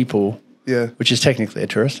the people. Yeah. Which is technically a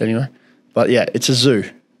tourist anyway. But yeah, it's a zoo.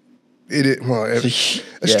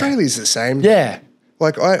 Australia's the same. Yeah.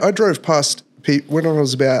 Like I drove past when I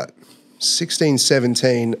was about 16,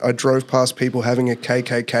 17, I drove past people having a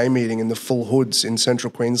KKK meeting in the full hoods in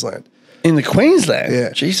central Queensland. In the Queensland?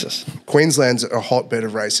 Yeah. Jesus. Queensland's a hotbed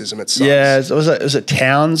of racism. It sucks. Yeah. Was it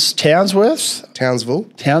Townsworth? Townsville?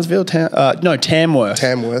 Tamworth.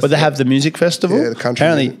 Tamworth. Where they have the music festival? Yeah, the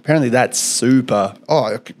country. Apparently that's super.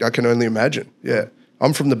 Oh, I can only imagine. Yeah.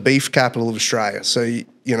 I'm from the beef capital of Australia. So, you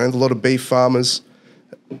know, a lot of beef farmers.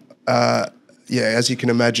 Yeah, as you can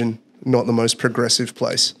imagine, not the most progressive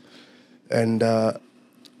place. And,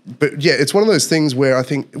 but yeah, it's one of those things where I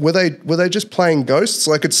think, were they just playing ghosts?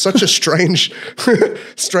 Like, it's such a strange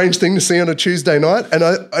thing to see on a Tuesday night. And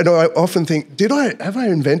I often think, have I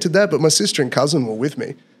invented that? But my sister and cousin were with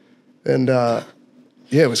me. And yeah,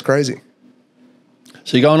 it was crazy.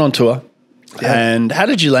 So you're going on tour. Yeah. And how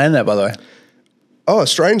did you land that, by the way? Oh,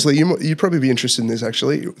 strangely, you'd probably be interested in this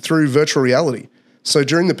actually, through virtual reality. So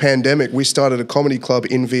during the pandemic, we started a comedy club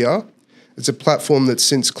in VR. It's a platform that's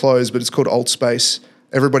since closed, but it's called Altspace.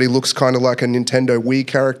 Everybody looks kind of like a Nintendo Wii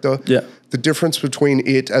character. Yeah. The difference between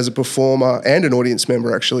it as a performer and an audience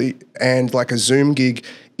member actually, and like a Zoom gig,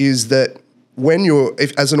 is that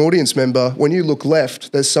as an audience member, when you look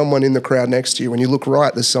left, there's someone in the crowd next to you. When you look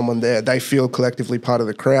right, there's someone there. They feel collectively part of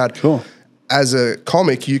the crowd. Cool. As a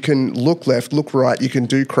comic, you can look left, look right, you can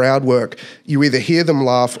do crowd work. You either hear them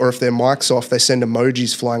laugh, or if their mic's off, they send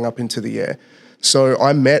emojis flying up into the air. So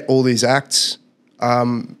I met all these acts,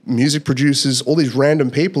 music producers, all these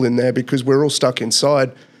random people in there because we're all stuck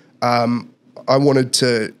inside. I wanted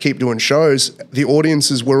to keep doing shows. The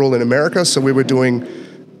audiences were all in America, so we were doing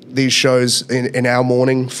these shows in our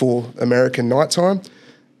morning for American nighttime.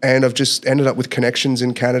 And I've just ended up with connections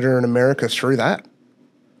in Canada and America through that.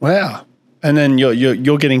 Wow. And then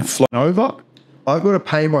you're getting flown over? I've got to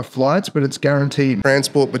pay my flights, but it's guaranteed.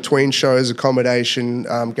 Transport between shows, accommodation,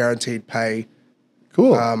 guaranteed pay.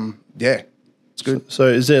 Cool. Yeah, it's good. So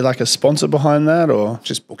is there like a sponsor behind that, or?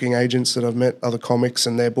 Just booking agents that I've met, other comics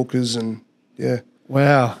and their bookers, and yeah.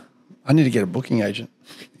 Wow. I need to get a booking agent.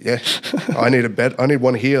 Yeah. I need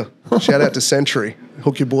one here. Shout out to Century.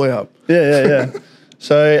 Hook your boy up. Yeah.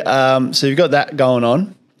 So you've got that going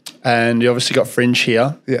on. And you obviously got Fringe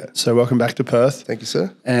here. Yeah. So welcome back to Perth. Thank you,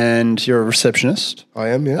 sir. And you're a receptionist. I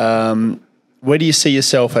am, yeah. Where do you see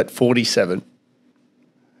yourself at 47?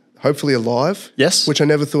 Hopefully alive. Yes. Which I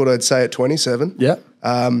never thought I'd say at 27. Yeah.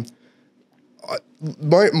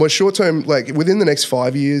 My short term, like within the next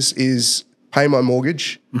 5 years, is pay my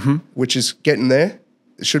mortgage, which is getting there.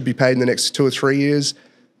 It should be paid in the next 2 or 3 years.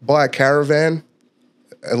 Buy a caravan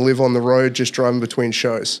and live on the road, just driving between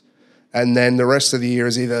shows. And then the rest of the year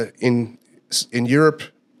is either in Europe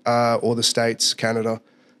or the States, Canada,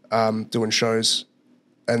 doing shows,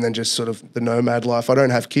 and then just sort of the nomad life. I don't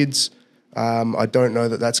have kids. I don't know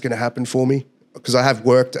that that's going to happen for me because I have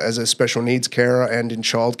worked as a special needs carer and in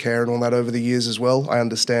childcare and all that over the years as well. I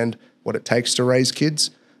understand what it takes to raise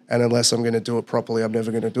kids, and unless I'm going to do it properly, I'm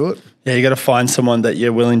never going to do it. Yeah, you got to find someone that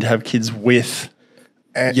you're willing to have kids with,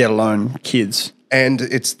 yet alone kids. And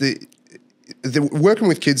it's the working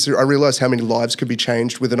with kids, I realised how many lives could be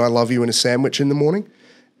changed with an I love you and a sandwich in the morning.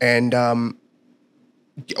 And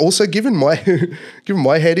also given my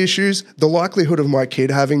head issues, the likelihood of my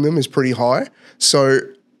kid having them is pretty high. So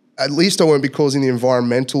at least I won't be causing the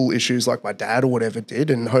environmental issues like my dad or whatever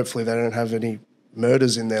did, and hopefully they don't have any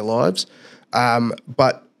murders in their lives.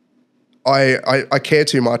 But I care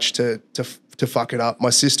too much to fuck it up.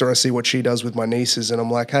 My sister, I see what she does with my nieces, and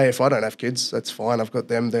I'm like, hey, if I don't have kids, that's fine. I've got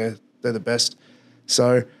them. They're the best.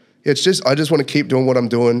 So it's just I just want to keep doing what I'm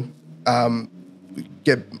doing,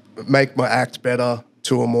 make my act better,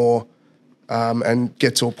 tour more, and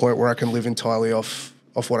get to a point where I can live entirely off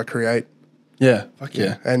what I create. Yeah, fuck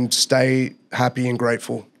yeah. And stay happy and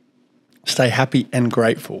grateful. Stay happy and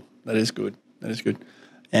grateful. That is good.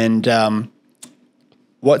 And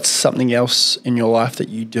what's something else in your life that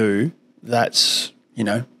you do that's,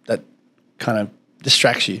 that kind of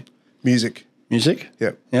distracts you? Music. music.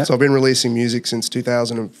 Yeah. Yeah. So I've been releasing music since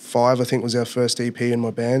 2005, I think was our first EP in my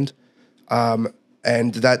band.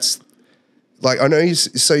 And that's like, I know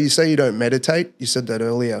so you say you don't meditate. You said that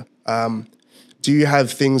earlier. Do you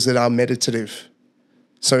have things that are meditative?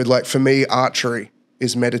 So like for me, archery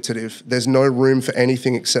is meditative. There's no room for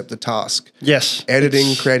anything except the task. Yes.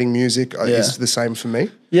 Editing, creating music is the same for me.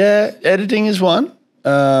 Yeah, editing is one.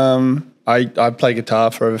 I play guitar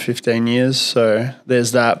for over 15 years, so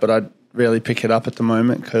there's that, but I rarely pick it up at the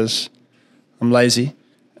moment because I'm lazy.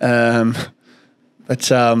 But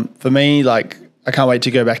for me, like, I can't wait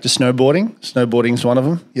to go back to snowboarding. Snowboarding is one of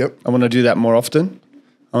them. Yep. I want to do that more often.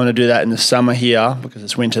 I want to do that in the summer here because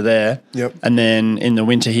it's winter there. Yep. And then in the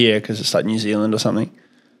winter here because it's like New Zealand or something.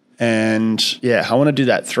 And yeah, I want to do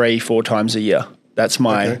that 3-4 times a year. That's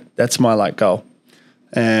my like goal.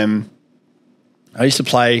 I used to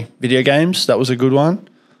play video games. That was a good one.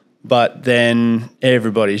 But then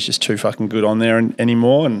everybody's just too fucking good on there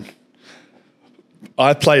anymore. And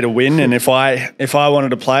I play to win. And if I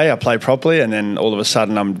wanted to play, I play properly. And then all of a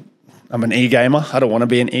sudden I'm an e-gamer. I don't want to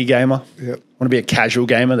be an e-gamer. Yep. I want to be a casual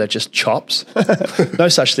gamer that just chops. No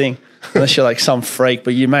such thing. Unless you're like some freak,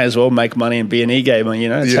 but you may as well make money and be an e-gamer, you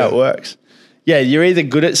know? That's how it works. Yeah, you're either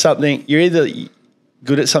good at something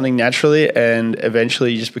naturally and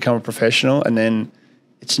eventually you just become a professional and then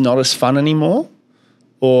it's not as fun anymore,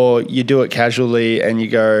 or you do it casually and you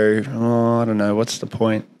go, oh, I don't know, what's the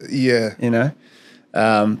point? Yeah. You know?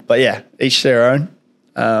 But yeah, each their own.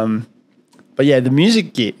 But yeah, the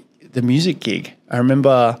music gig, I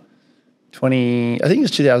remember I think it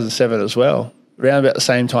was 2007 as well. Around about the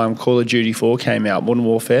same time Call of Duty 4 came out, Modern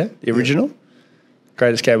Warfare, the original,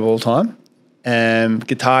 greatest game of all time.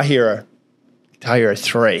 Guitar Hero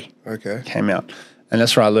 3 came out. And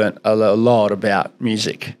that's where I learned a lot about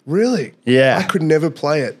music. Really? Yeah. I could never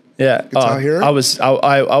play it. Yeah. Guitar Hero? I was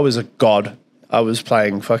a god. I was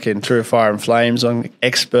playing fucking True Fire and Flames on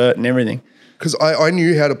Expert and everything. Because I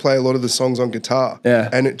knew how to play a lot of the songs on guitar. Yeah.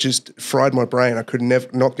 And it just fried my brain. I could never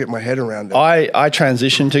not get my head around it. I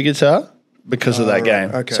transitioned to guitar because of that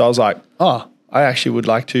game. Okay. So I was like, I actually would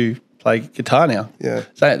like to play guitar now. Yeah.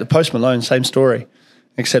 So the Post Malone, same story,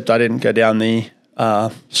 except I didn't go down the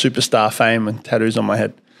superstar fame and tattoos on my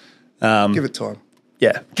head. Give it time.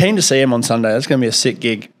 Yeah. Keen to see him on Sunday. That's going to be a sick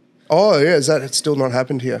gig. Oh, yeah. Is that still not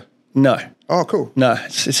happened here? No. Oh, cool. No,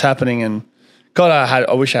 it's happening. And God,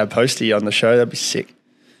 I wish I had Posty on the show. That'd be sick.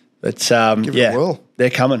 But Give it a whirl. they're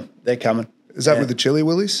coming. They're coming. Is that with the Chili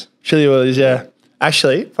Willies? Chili Willies, yeah.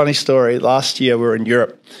 Actually, funny story. Last year we were in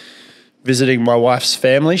Europe visiting my wife's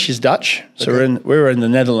family. She's Dutch. So we were in the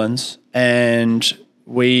Netherlands, and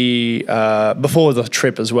we before the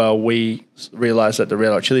trip as well, we realized that the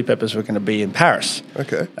Red Hot Chili Peppers were going to be in Paris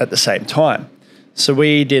at the same time. So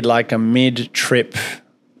we did like a mid-trip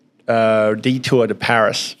detour to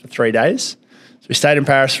Paris for 3 days. So we stayed in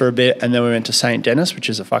Paris for a bit, and then we went to Saint Denis, which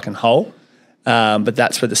is a fucking hole. But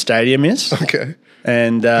that's where the stadium is. Okay.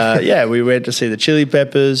 And we went to see the Chili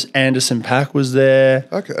Peppers. Anderson .Paak was there.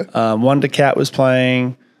 Okay. Wonder Cat was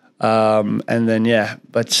playing. And then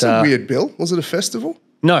but it's a weird bill. Was it a festival?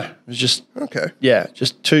 No, it was just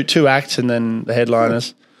just two acts and then the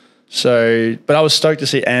headliners. So, but I was stoked to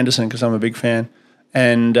see Anderson because I'm a big fan.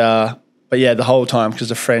 And but yeah, the whole time because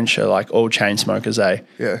the French are like all chain smokers.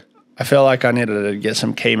 Yeah. I felt like I needed to get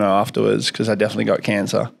some chemo afterwards because I definitely got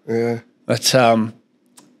cancer. Yeah. But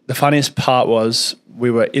the funniest part was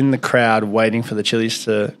we were in the crowd waiting for the Chili's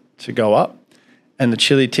to go up, and the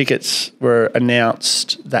Chili tickets were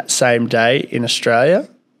announced that same day in Australia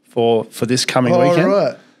for this coming weekend.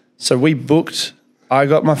 Right. So I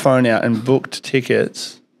got my phone out and booked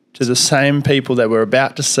tickets to the same people that we're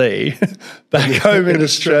about to see back home in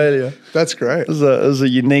Australia. That's great. It was a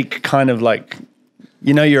unique kind of like,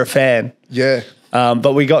 you're a fan. Yeah.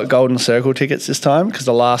 But we got Golden Circle tickets this time because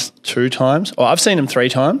the last 2 times, I've seen them 3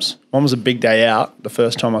 times. One was a big day out, the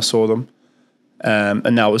first time I saw them,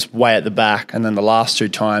 and that was way at the back. And then the last 2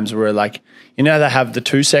 times were like, they have the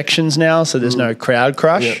 2 sections now, so there's no crowd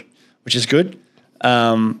crush, which is good.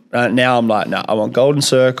 Now I'm like, no, I want Golden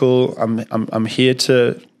Circle. I'm here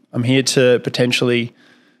to potentially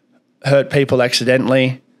hurt people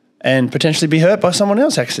accidentally. And potentially be hurt by someone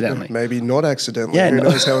else accidentally. Maybe not accidentally. Yeah, Who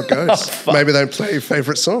knows how it goes? Maybe they play your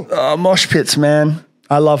favourite song. Mosh pits, man.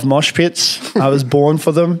 I love mosh pits. I was born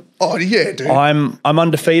for them. Oh, yeah, dude. I'm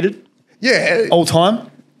undefeated. Yeah. All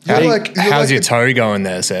time. How's your toe going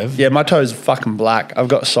there, Sev? Yeah, my toe's fucking black. I've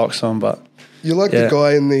got socks on, but... You're like the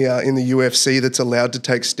guy in the UFC that's allowed to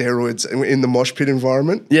take steroids in the mosh pit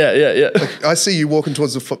environment. Yeah. Like, I see you walking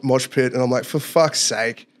towards the mosh pit and I'm like, for fuck's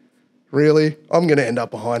sake. Really? I'm going to end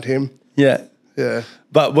up behind him. Yeah. Yeah.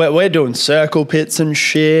 But we're doing circle pits and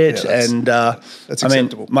shit, Yeah, and that's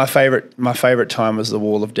acceptable. my favorite time was the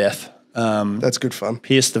Wall of Death. That's good fun.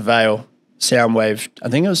 Pierce the Veil, Soundwave. I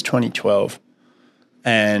think it was 2012,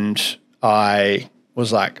 and I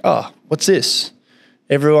was like, "Oh, what's this?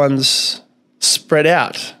 Everyone's spread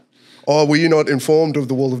out." Oh, were you not informed of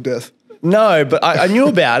the Wall of Death? No, but I knew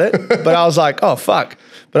about it. But I was like, "Oh fuck!"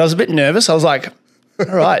 But I was a bit nervous. I was like,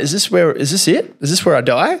 "All right, is this it? Is this where I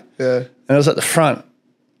die?" Yeah. And I was at the front,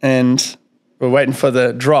 and we're waiting for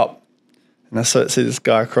the drop, and I see this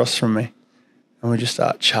guy across from me, and we just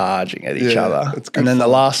start charging at each other. That's good and then fun.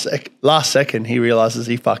 the last second, he realizes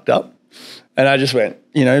he fucked up, and I just went,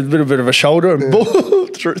 a little bit of a shoulder and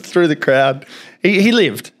through the crowd. He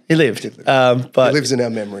lived. But It lives in our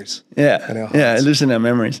memories. yeah, and our yeah, it hearts. lives in our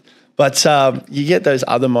memories. But you get those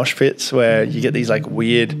other mosh pits where you get these like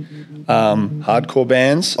weird hardcore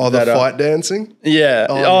bands. Oh, the that fight dancing? Yeah.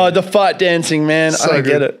 Oh, The fight dancing, man. I don't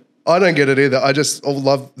get it. I don't get it either. I just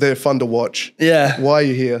love, they're fun to watch. Yeah. Why are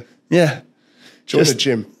you here? Yeah. Join the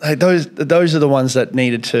gym. Like those are the ones that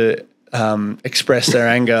needed to express their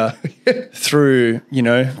anger through,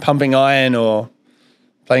 pumping iron or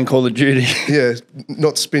playing Call of Duty. Yeah,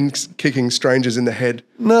 not spin kicking strangers in the head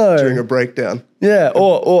No. during a breakdown. Yeah,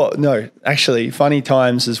 or no, actually, funny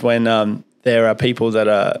times is when there are people that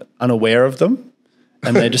are unaware of them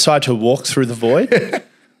and they decide to walk through the void.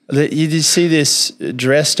 You just see this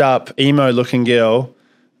dressed up, emo-looking girl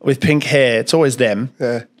with pink hair. It's always them.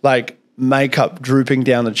 Yeah. Like makeup drooping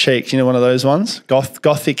down the cheeks. You know, one of those ones?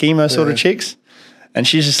 Gothic emo sort of chicks. And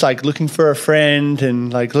she's just like looking for a friend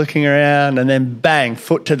and like looking around, and then bang,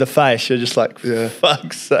 foot to the face. You're just like,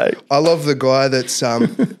 fuck's sake. I love the guy that's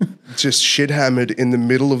just shit hammered in the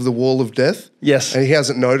middle of the Wall of Death. Yes. And he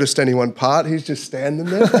hasn't noticed anyone part. He's just standing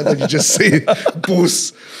there, and then you just see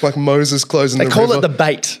boos, like Moses closing They the call river. it the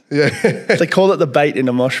bait. Yeah. They call it the bait in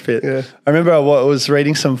a mosh pit. Yeah. I remember I was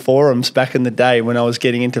reading some forums back in the day when I was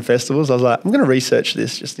getting into festivals. I was like, I'm going to research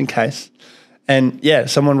this just in case. And yeah,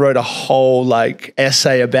 someone wrote a whole like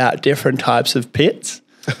essay about different types of pits.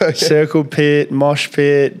 Circle pit, mosh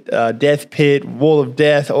pit, death pit, wall of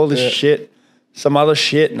death, all this shit, some other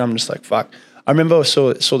shit. And I'm just like, fuck. I remember I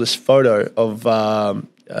saw this photo of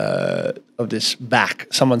this back,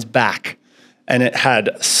 someone's back, and it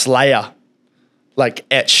had Slayer like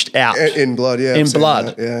etched out. In blood, yeah. In I've seen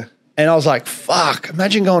blood. that, yeah. And I was like, fuck,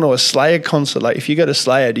 imagine going to a Slayer concert. Like, if you go to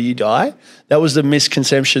Slayer, do you die? That was the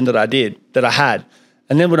misconception that I had.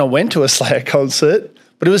 And then when I went to a Slayer concert,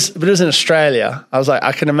 but it was in Australia, I was like,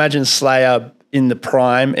 I can imagine Slayer in the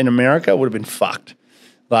prime in America would have been fucked.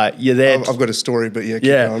 Like, you're there. I've got a story, but yeah, keep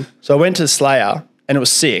going. So I went to Slayer and it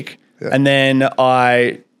was sick. Yeah. And then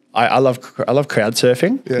I love crowd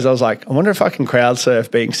surfing because I was like, I wonder if I can crowd surf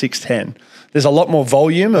being 6'10". There's a lot more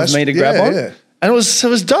volume of me to grab on. Yeah. And it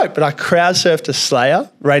was dope, but I crowd surfed a Slayer,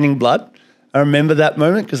 Raining Blood. I remember that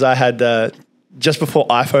moment because I had, just before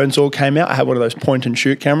iPhones all came out, I had one of those point and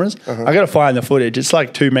shoot cameras. I got to find the footage. It's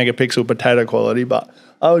like 2 megapixel potato quality, but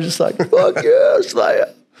I was just like, fuck yeah,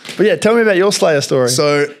 Slayer. But yeah, tell me about your Slayer story.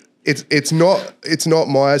 So it's not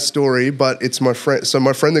my story, but it's my friend. So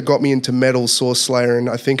my friend that got me into metal saw Slayer in,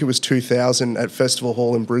 I think it was 2000 at Festival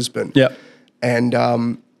Hall in Brisbane. Yeah. And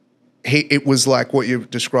it was like what you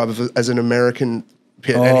describe as an American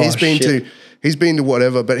pit. And he's been to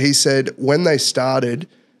whatever, but he said when they started,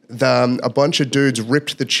 a bunch of dudes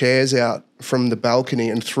ripped the chairs out from the balcony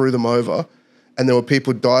and threw them over, and there were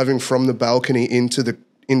people diving from the balcony into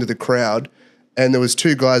the crowd. And there was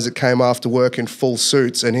 2 guys that came after work in full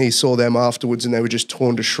suits, and he saw them afterwards, and they were just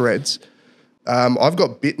torn to shreds. I've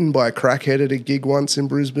got bitten by a crackhead at a gig once in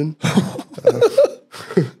Brisbane.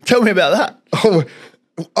 Tell me about that.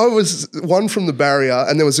 I was one from the barrier,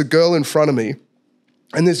 and there was a girl in front of me,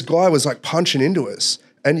 and this guy was like punching into us,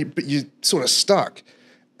 but you sort of stuck.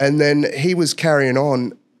 And then he was carrying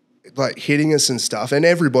on, like hitting us and stuff, and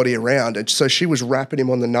everybody around. And so she was rapping him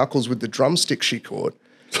on the knuckles with the drumstick she caught.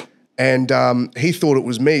 And he thought it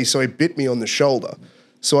was me, so he bit me on the shoulder.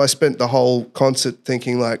 So I spent the whole concert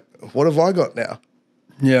thinking, like, what have I got now?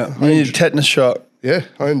 Yeah, I need a tetanus shot. Yeah,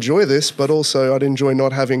 I enjoy this, but also I'd enjoy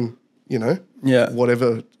not having,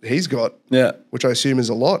 whatever he's got, which I assume is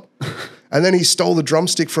a lot. And then he stole the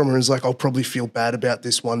drumstick from her and was like, I'll probably feel bad about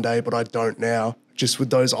this one day, but I don't now. Just with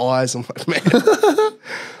those eyes, I'm like, man.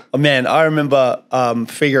 Oh, man, I remember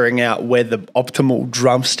figuring out where the optimal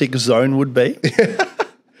drumstick zone would be.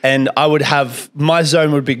 And my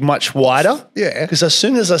zone would be much wider. Yeah. Because as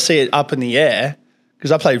soon as I see it up in the air,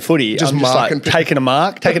 because I played footy. Just I'm just marking like taking a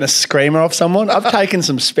mark, taking a screamer off someone. I've taken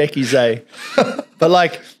some speckies, but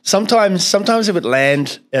like sometimes it would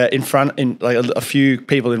land in like a few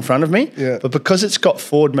people in front of me. Yeah. But because it's got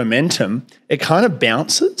forward momentum, it kind of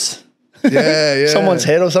bounces. Yeah. Someone's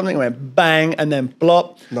head or something went bang and then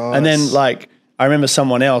blop. Nice. And then like I remember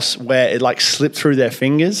someone else where it like slipped through their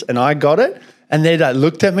fingers and I got it and they like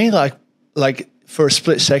looked at me like for a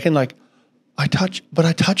split second like I touched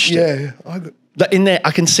it. Yeah.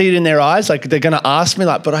 I can see it in their eyes. Like they're going to ask me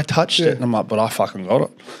like, but I touched it. And I'm like, but I fucking got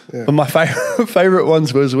it. Yeah. But my favorite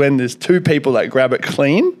ones was when there's two people that grab it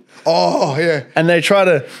clean. Oh yeah. And they try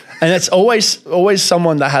to, and it's always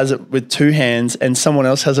someone that has it with two hands and someone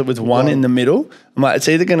else has it with one in the middle. I'm like, it's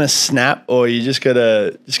either going to snap or you just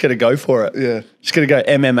gotta go for it. Yeah. Just gotta go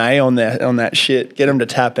MMA on that shit. Get them to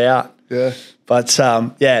tap out. Yeah. But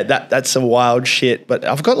that's a wild shit. But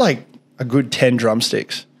I've got like a good 10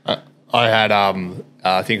 drumsticks. I had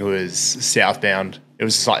I think it was Southbound. It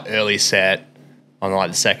was like early set on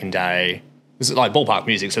like the second day. It was like ballpark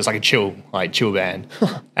music, so it's like a chill band.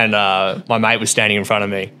 And my mate was standing in front of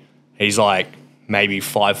me. He's like maybe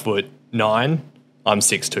 5'9". I'm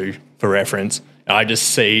 6'2" for reference. And I just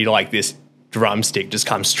see like this drumstick just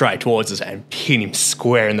come straight towards us and hit him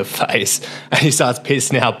square in the face. And he starts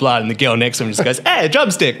pissing out blood, and the girl next to him just goes, "Hey, a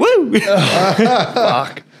drumstick, woo!"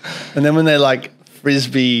 Fuck. And then when they're like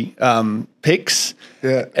frisbee picks,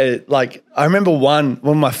 like I remember one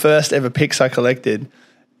of my first ever picks I collected.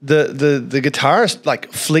 The guitarist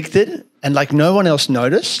like flicked it, and like no one else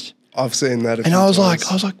noticed. I've seen that. And I was like,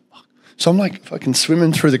 fuck. So I'm like fucking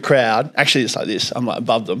swimming through the crowd. Actually, it's like this. I'm like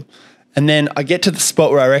above them. And then I get to the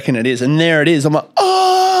spot where I reckon it is, and there it is. I'm like,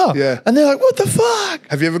 oh! Yeah. And they're like, what the fuck?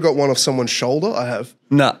 Have you ever got one off someone's shoulder? I have.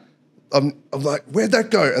 Nah. I'm like, where'd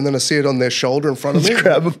that go? And then I see it on their shoulder in front of me. Let's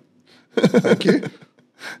grab them. Thank you.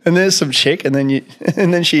 And there's some chick, and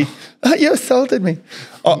then she, you assaulted me.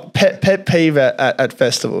 Oh, pet peeve at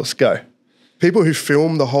festivals. Go. People who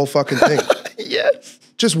film the whole fucking thing. Yes.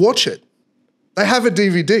 Just watch it. They have a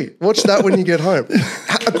DVD. Watch that when you get home.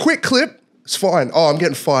 A quick clip, it's fine. Oh, I'm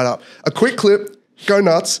getting fired up. A quick clip, go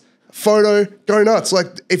nuts. Photo, go nuts.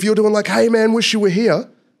 Like if you're doing like, hey man, wish you were here.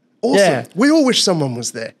 Awesome. Yeah. We all wish someone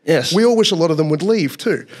was there. Yes. We all wish a lot of them would leave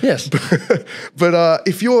too. Yes. But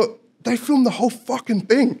they film the whole fucking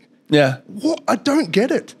thing. Yeah. What? I don't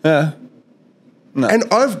get it. Yeah. No. And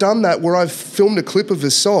I've done that where I've filmed a clip of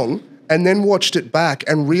a song and then watched it back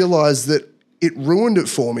and realized that it ruined it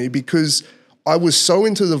for me because I was so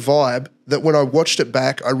into the vibe that when I watched it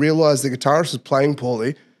back, I realized the guitarist was playing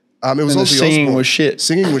poorly. It was and the singing was shit.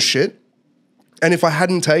 Singing was shit. And if I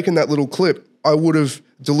hadn't taken that little clip, I would have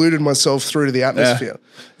diluted myself through to the atmosphere.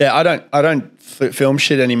 Yeah, I don't film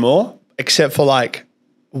shit anymore, except for like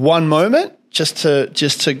one moment, just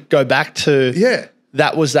to go back to.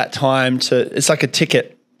 That was that time to. It's like a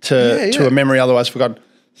ticket to a memory otherwise forgotten.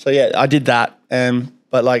 So yeah, I did that.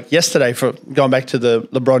 But like yesterday, for going back to the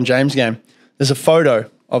LeBron James game, there's a photo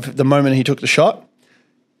of the moment he took the shot,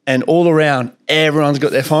 and all around everyone's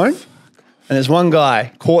got their phone. And there's one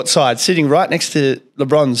guy courtside sitting right next to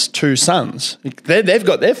LeBron's two sons. They've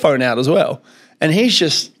got their phone out as well. And he's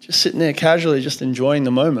just sitting there casually just enjoying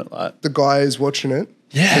the moment. Like the guy who's watching it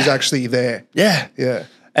is actually there. Yeah. Yeah.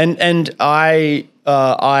 And I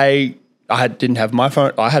didn't have my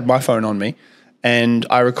phone. I had my phone on me. And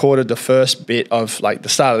I recorded the first bit of like the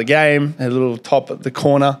start of the game, a little top at the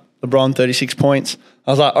corner, LeBron 36 points. I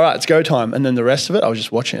was like, all right, it's go time. And then the rest of it, I was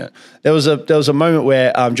just watching it. There was a moment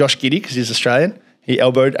where Josh Giddey, because he's Australian, he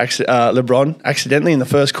elbowed LeBron accidentally in the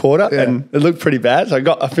first quarter, and it looked pretty bad. So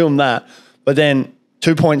I filmed that. But then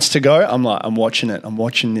 2 points to go, I'm watching it. I'm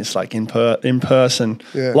watching this like in person,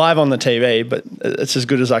 live on the TV, but it's as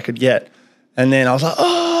good as I could get. And then I was like,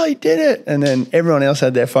 oh, he did it. And then everyone else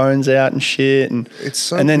had their phones out and shit. And it's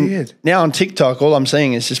so weird. Now on TikTok, all I'm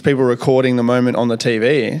seeing is just people recording the moment on the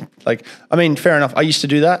TV. Like, I mean, fair enough. I used to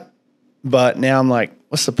do that. But now I'm like,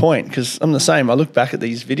 what's the point? Because I'm the same. I look back at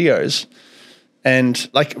these videos and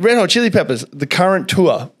like Red Hot Chili Peppers, the current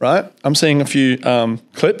tour, right? I'm seeing a few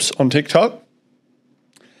clips on TikTok.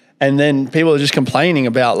 And then people are just complaining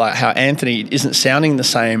about like how Anthony isn't sounding the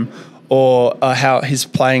same, or how he's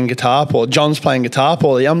playing guitar poorly, John's playing guitar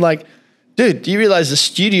poorly. I'm like, dude, do you realize the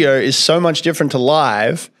studio is so much different to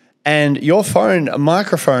live, and your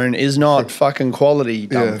microphone is not fucking quality, you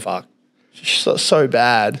dumb fuck. So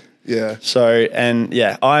bad. Yeah. So, and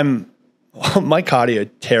yeah, my cardio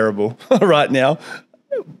terrible right now.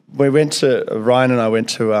 Ryan and I went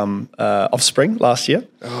to Offspring last year.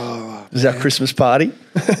 Oh, it was our Christmas party.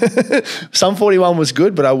 Sum 41 was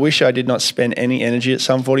good, but I wish I did not spend any energy at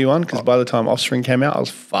Sum 41 because by the time Offspring came out, I was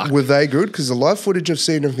fucked. Were they good? Because the live footage I've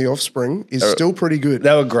seen of the Offspring is still pretty good.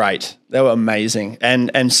 They were great. They were amazing.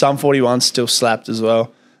 And Sum 41 still slapped as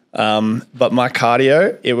well. But my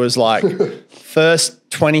cardio, it was like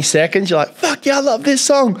first 20 seconds, you're like, fuck yeah, I love this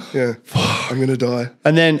song. Yeah, I'm going to die.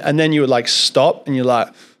 And then you would like stop and you're like,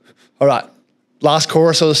 all right, last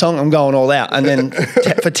chorus of the song, I'm going all out. And then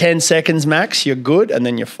for 10 seconds max, you're good, and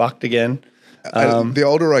then you're fucked again. And the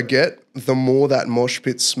older I get, the more that mosh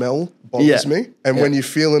pit smell bothers me. And when you're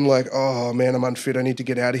feeling like, oh man, I'm unfit, I need to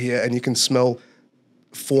get out of here, and you can smell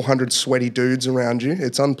 400 sweaty dudes around you,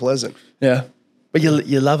 it's unpleasant. Yeah. But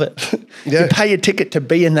you love it. Yeah. You pay your ticket to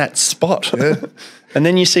be in that spot. Yeah. And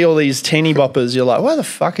then you see all these teeny boppers, you're like, why the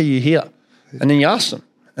fuck are you here? And then you ask them.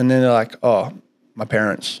 And then they're like, oh, my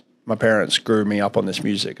parents grew me up on this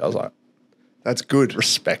music. I was like, that's good.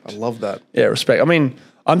 Respect. I love that. Yeah, respect. I mean,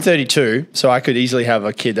 I'm 32, so I could easily have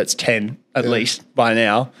a kid that's 10 at least by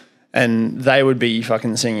now, and they would be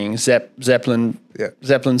fucking singing Zeppelin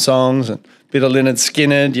songs and a bit of Lynyrd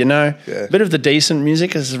Skynyrd, you know, a bit of the decent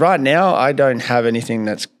music. Because right now I don't have anything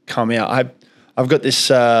that's come out. I've got this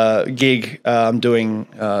gig. I'm doing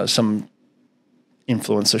some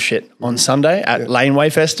influencer shit on Sunday at Laneway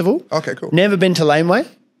Festival. Okay, cool. Never been to Laneway.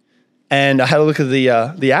 And I had a look at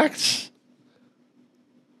the acts.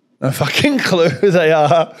 No fucking clue who they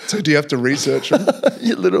are. So do you have to research them? A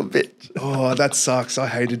little bit. Oh, that sucks. I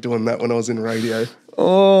hated doing that when I was in radio.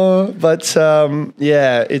 Oh, but it's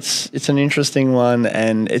an interesting one,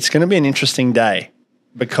 and it's going to be an interesting day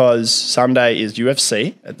because Sunday is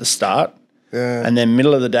UFC at the start, and then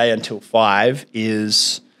middle of the day until 5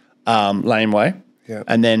 is Laneway. Yeah.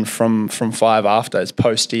 And then from 5 after it's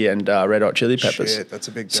Posty and Red Hot Chili Peppers. Shit, that's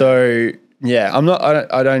a big day. So yeah,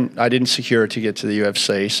 I didn't secure a ticket to the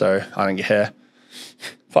UFC, so I don't care.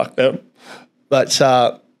 Fuck them. But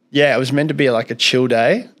it was meant to be like a chill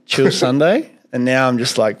day, chill Sunday, and now I'm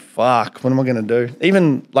just like, fuck, what am I gonna do?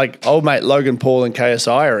 Even like old mate Logan Paul and KSI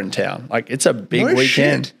are in town. Like it's a big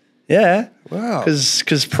weekend. Shit. Yeah. Wow.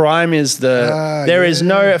 Because Prime is there is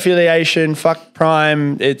no affiliation. Fuck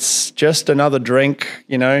Prime. It's just another drink,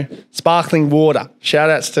 you know. Sparkling water. Shout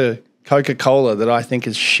outs to Coca-Cola that I think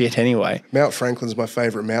is shit anyway. Mount Franklin's my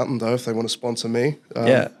favourite mountain though, if they want to sponsor me.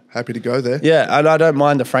 Happy to go there. Yeah, and I don't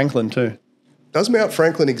mind the Franklin too. Does Mount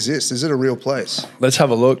Franklin exist? Is it a real place? Let's have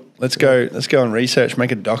a look. Let's go and research,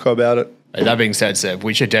 make a doco about it. That being said, Sev,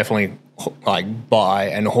 we should definitely like buy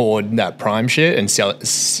and hoard that Prime shit and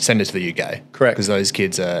send it to the UK. Correct. Because those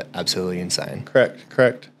kids are absolutely insane.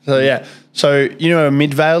 Correct. So yeah. So you know where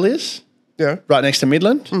Midvale is? Yeah. Right next to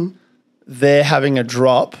Midland? Mm. They're having a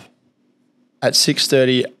drop at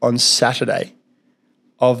 6:30 on Saturday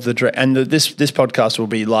of the and this podcast will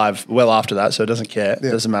be live well after that, so it doesn't care.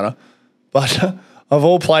 It doesn't matter. But of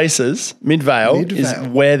all places, Midvale is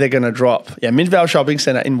where they're going to drop. Yeah, Midvale Shopping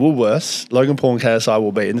Centre in Woolworths, Logan Paul and KSI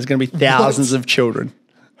will be, and there's going to be thousands of children.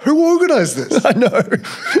 Who organised this? I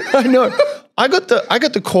know. I got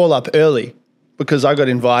the call up early because I got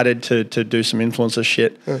invited to do some influencer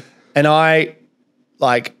shit, and I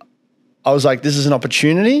was like, this is an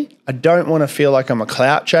opportunity. I don't want to feel like I'm a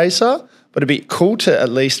clout chaser, but it'd be cool to at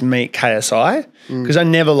least meet KSI because I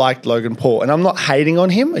never liked Logan Paul. And I'm not hating on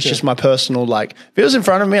him. It's just my personal, like, if he was in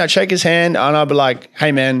front of me, I'd shake his hand and I'd be like,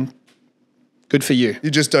 hey, man, good for you.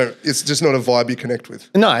 You just don't, it's just not a vibe you connect with.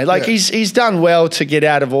 No, like he's done well to get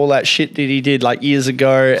out of all that shit that he did like years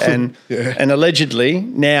ago. And and allegedly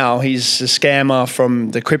now he's a scammer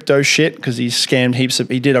from the crypto shit because he's scammed heaps of,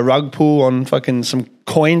 he did a rug pull on fucking some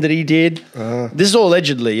coin that he did. This is all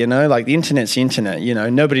allegedly, you know, like the internet's the internet, you know,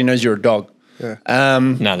 nobody knows you're a dog. Yeah.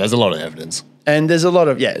 No, there's a lot of evidence. And there's a lot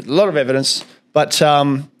of evidence, but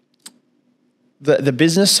the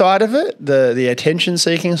business side of it, the attention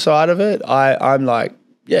seeking side of it, I'm like,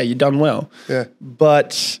 yeah, you've done well. Yeah.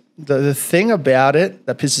 But the thing about it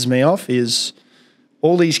that pisses me off is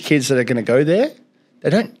all these kids that are going to go there,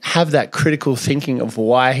 they don't have that critical thinking of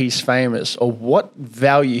why he's famous or what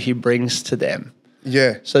value he brings to them.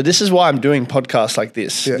 Yeah. So this is why I'm doing podcasts like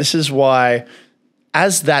this. Yeah. This is why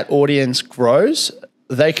as that audience grows,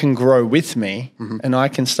 they can grow with me and I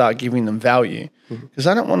can start giving them value because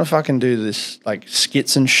I don't want to fucking do this like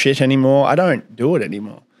skits and shit anymore. I don't do it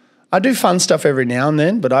anymore. I do fun stuff every now and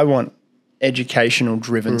then, but I want educational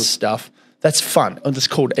driven stuff. That's fun. It's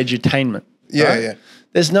called edutainment. Yeah, right? yeah.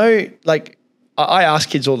 There's no, like, I ask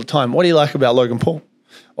kids all the time, what do you like about Logan Paul?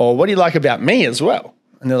 Or what do you like about me as well?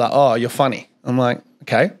 And they're like, oh, you're funny. I'm like,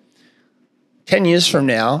 okay. 10 years from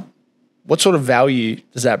now, what sort of value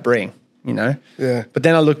does that bring? You know? Yeah. But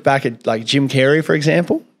then I look back at like Jim Carrey, for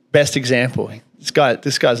example, best example.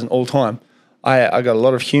 This guy's an all time. I got a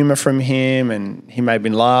lot of humor from him, and he made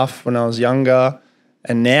me laugh when I was younger.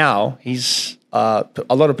 And now he's a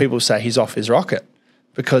lot of people say he's off his rocket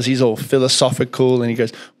because he's all philosophical, and he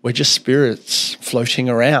goes, "We're just spirits floating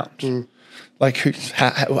around." Like,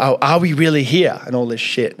 are we really here? And all this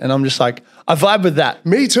shit. And I'm just like, I vibe with that.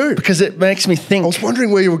 Me too. Because it makes me think. I was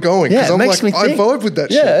wondering where you were going. Yeah, Because I'm like, I vibe with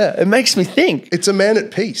that shit. Yeah, it makes me think. It's a man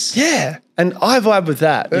at peace. Yeah. And I vibe with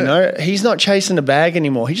that, you know. He's not chasing a bag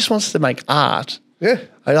anymore. He just wants to make art. Yeah.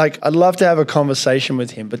 I'd love to have a conversation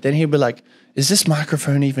with him, but then he'll be like, is this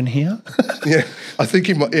microphone even here? Yeah. I think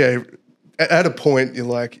he might, yeah. At a point, you're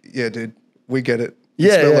like, yeah, dude, we get it. You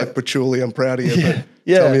Yeah, smell yeah. like patchouli. I'm proud of you. But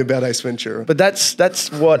Yeah. tell me about Ace Ventura. But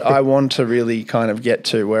that's what I want to really kind of get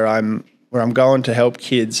to, where I'm going to help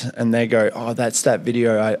kids and they go, oh, that's that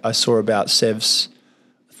video I saw about Sev's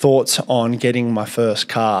thoughts on getting my first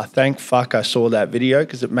car. Thank fuck I saw that video,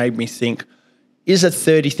 because it made me think, is a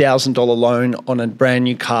 $30,000 loan on a brand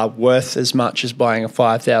new car worth as much as buying a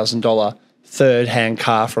 $5,000 third-hand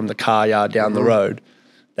car from the car yard down the road?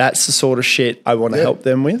 That's the sort of shit I want to help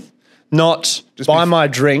them with. Not just buy my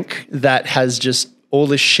drink that has just all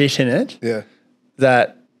this shit in it. Yeah.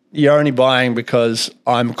 That you're only buying because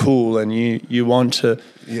I'm cool and you want to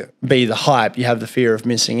be the hype. You have the fear of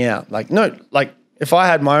missing out. Like, no, like if I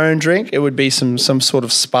had my own drink, it would be some sort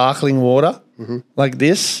of sparkling water like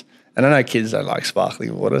this. And I know kids don't like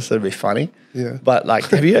sparkling water, so it'd be funny. Yeah. But like,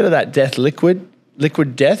 have you heard of that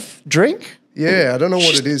liquid death drink? Yeah, I don't know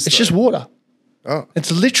what it is. It's just water. Oh.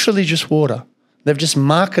 It's literally just water. They've just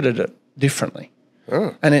marketed it differently.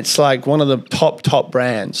 Oh. And it's like one of the top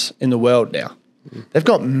brands in the world now. They've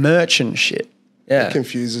got merch and shit. Yeah. It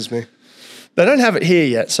confuses me. They don't have it here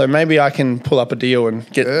yet, so maybe I can pull up a deal and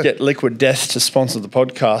get Liquid Death to sponsor the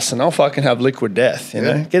podcast, and I'll fucking have Liquid Death, you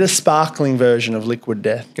know? Get a sparkling version of Liquid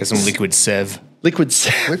Death. Get some liquid Sev. Liquid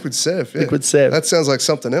Sev. Liquid Sev, yeah. Liquid Sev. That sounds like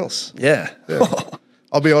something else. Yeah.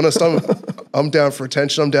 I'll be honest, I'm down for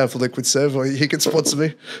attention. I'm down for Liquid Sev. He can sponsor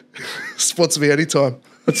me. Sponsor me anytime.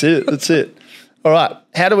 That's it. All right.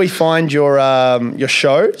 How do we find your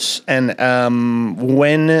shows, and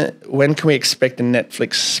when can we expect a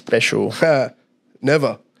Netflix special?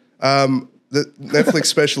 Never. The Netflix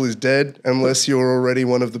special is dead unless you're already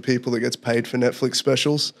one of the people that gets paid for Netflix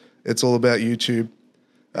specials. It's all about YouTube.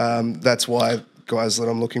 That's why guys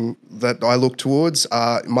that I look towards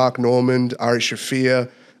are Mark Normand, Ari Shafir,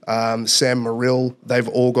 Sam Morrill. They've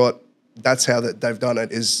all got. That's how they've done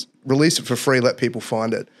it. Is release it for free, let people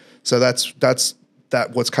find it. So that's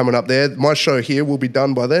what's coming up there. My show here will be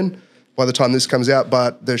done by then, by the time this comes out.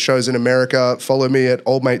 But the shows in America, follow me at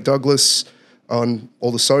Old Mate Douglas on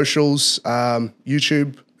all the socials,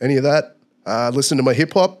 YouTube, any of that. Listen to my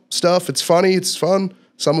hip hop stuff. It's funny. It's fun.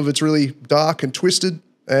 Some of it's really dark and twisted,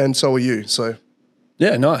 and so are you. So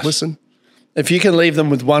yeah, nice. Listen. If you can leave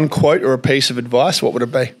them with one quote or a piece of advice, what would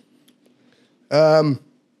it be?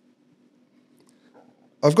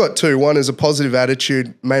 I've got two. One is a positive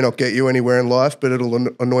attitude may not get you anywhere in life, but it'll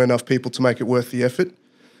annoy enough people to make it worth the effort.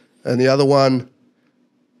 And the other one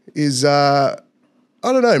is, I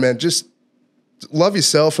don't know, man, just love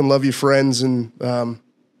yourself and love your friends, and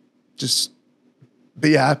just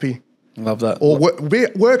be happy. Love that. Or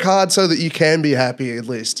work hard so that you can be happy at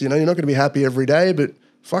least. You know, you're not going to be happy every day, but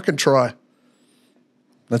fucking try.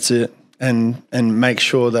 That's it. And make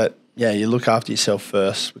sure that, you look after yourself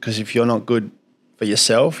first, because if you're not good for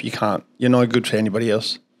yourself, you're not good for anybody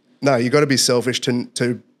else. No, you got to be selfish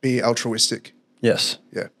to be altruistic. Yes.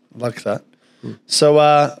 Yeah. Like that. So,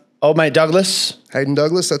 Old Mate Douglas. Hayden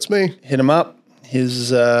Douglas, that's me. Hit him up.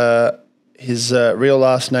 His real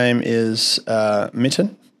last name is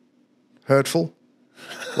Mitten. Hurtful.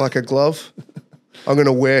 Like a glove. I'm going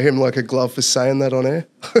to wear him like a glove for saying that on air.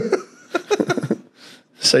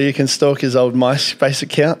 So you can stalk his old MySpace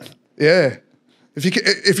account? Yeah.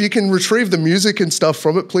 If you can retrieve the music and stuff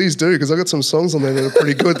from it, please do, because I got some songs on there that are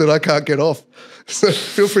pretty good that I can't get off. So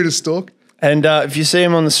feel free to stalk. And if you see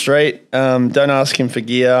him on the street, don't ask him for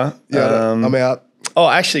gear. Yeah, I'm out. Oh,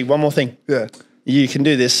 actually, one more thing. Yeah. You can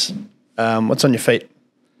do this. What's on your feet?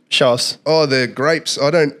 Show us. Oh, they're grapes.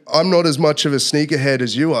 I'm not as much of a sneakerhead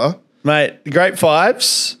as you are. Mate, the grape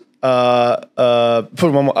fives. Put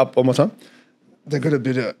them up one more time. They've got a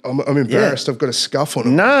bit of, I'm embarrassed. Yeah. I've got a scuff on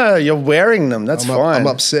them. No, you're wearing them. That's fine. I'm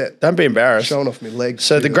upset. Don't be embarrassed. Showing off my legs.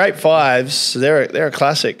 So the grape fives, they're a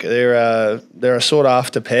classic. They're a sought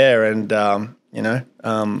after pair, and they're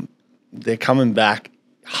coming back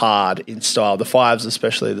hard in style. The fives,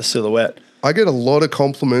 especially the silhouette. I get a lot of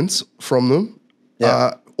compliments from them.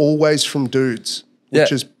 Yeah. always from dudes,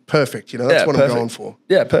 which is perfect. You know, that's what I'm going for.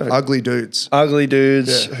 Yeah, perfect. Ugly dudes. Ugly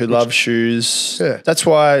dudes who love shoes. Yeah. That's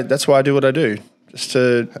why I do what I do, just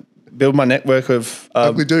to build my network of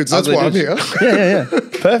Ugly dudes. That's why I'm here. Yeah.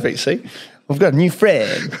 Perfect. See, we've got a new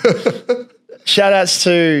friend. Shout outs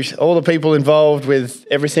to all the people involved with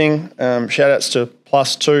everything. Shout outs to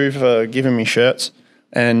 +2 for giving me shirts.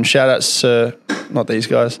 And shout outs to, not these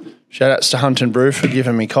guys, shout outs to Hunt and Brew for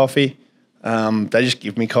giving me coffee. They just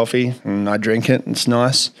give me coffee and I drink it. It's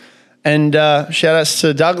nice. And shout outs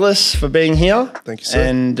to Douglas for being here. Thank you, sir.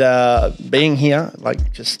 And being here,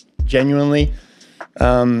 like just genuinely.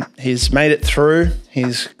 He's made it through.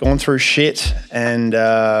 He's gone through shit and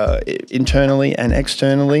internally and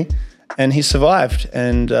externally. And he survived.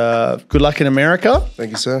 And good luck in America.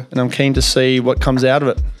 Thank you, sir. And I'm keen to see what comes out of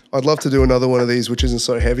it. I'd love to do another one of these, which isn't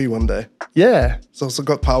so heavy one day. Yeah. So I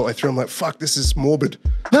got partway through. I'm like, fuck, this is morbid.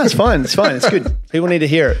 No, it's fine. It's fine. It's good. People need to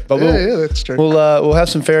hear it. But yeah, that's true. We'll have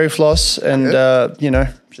some fairy floss and,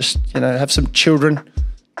 have some children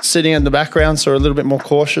sitting in the background so we're a little bit more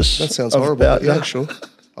cautious. That sounds horrible. Yeah, sure.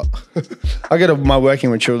 I get my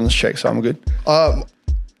working with children's check, so I'm good. Oh,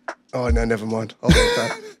 no, never mind. I'll leave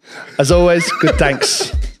that. As always, good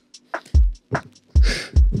thanks.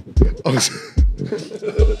 I was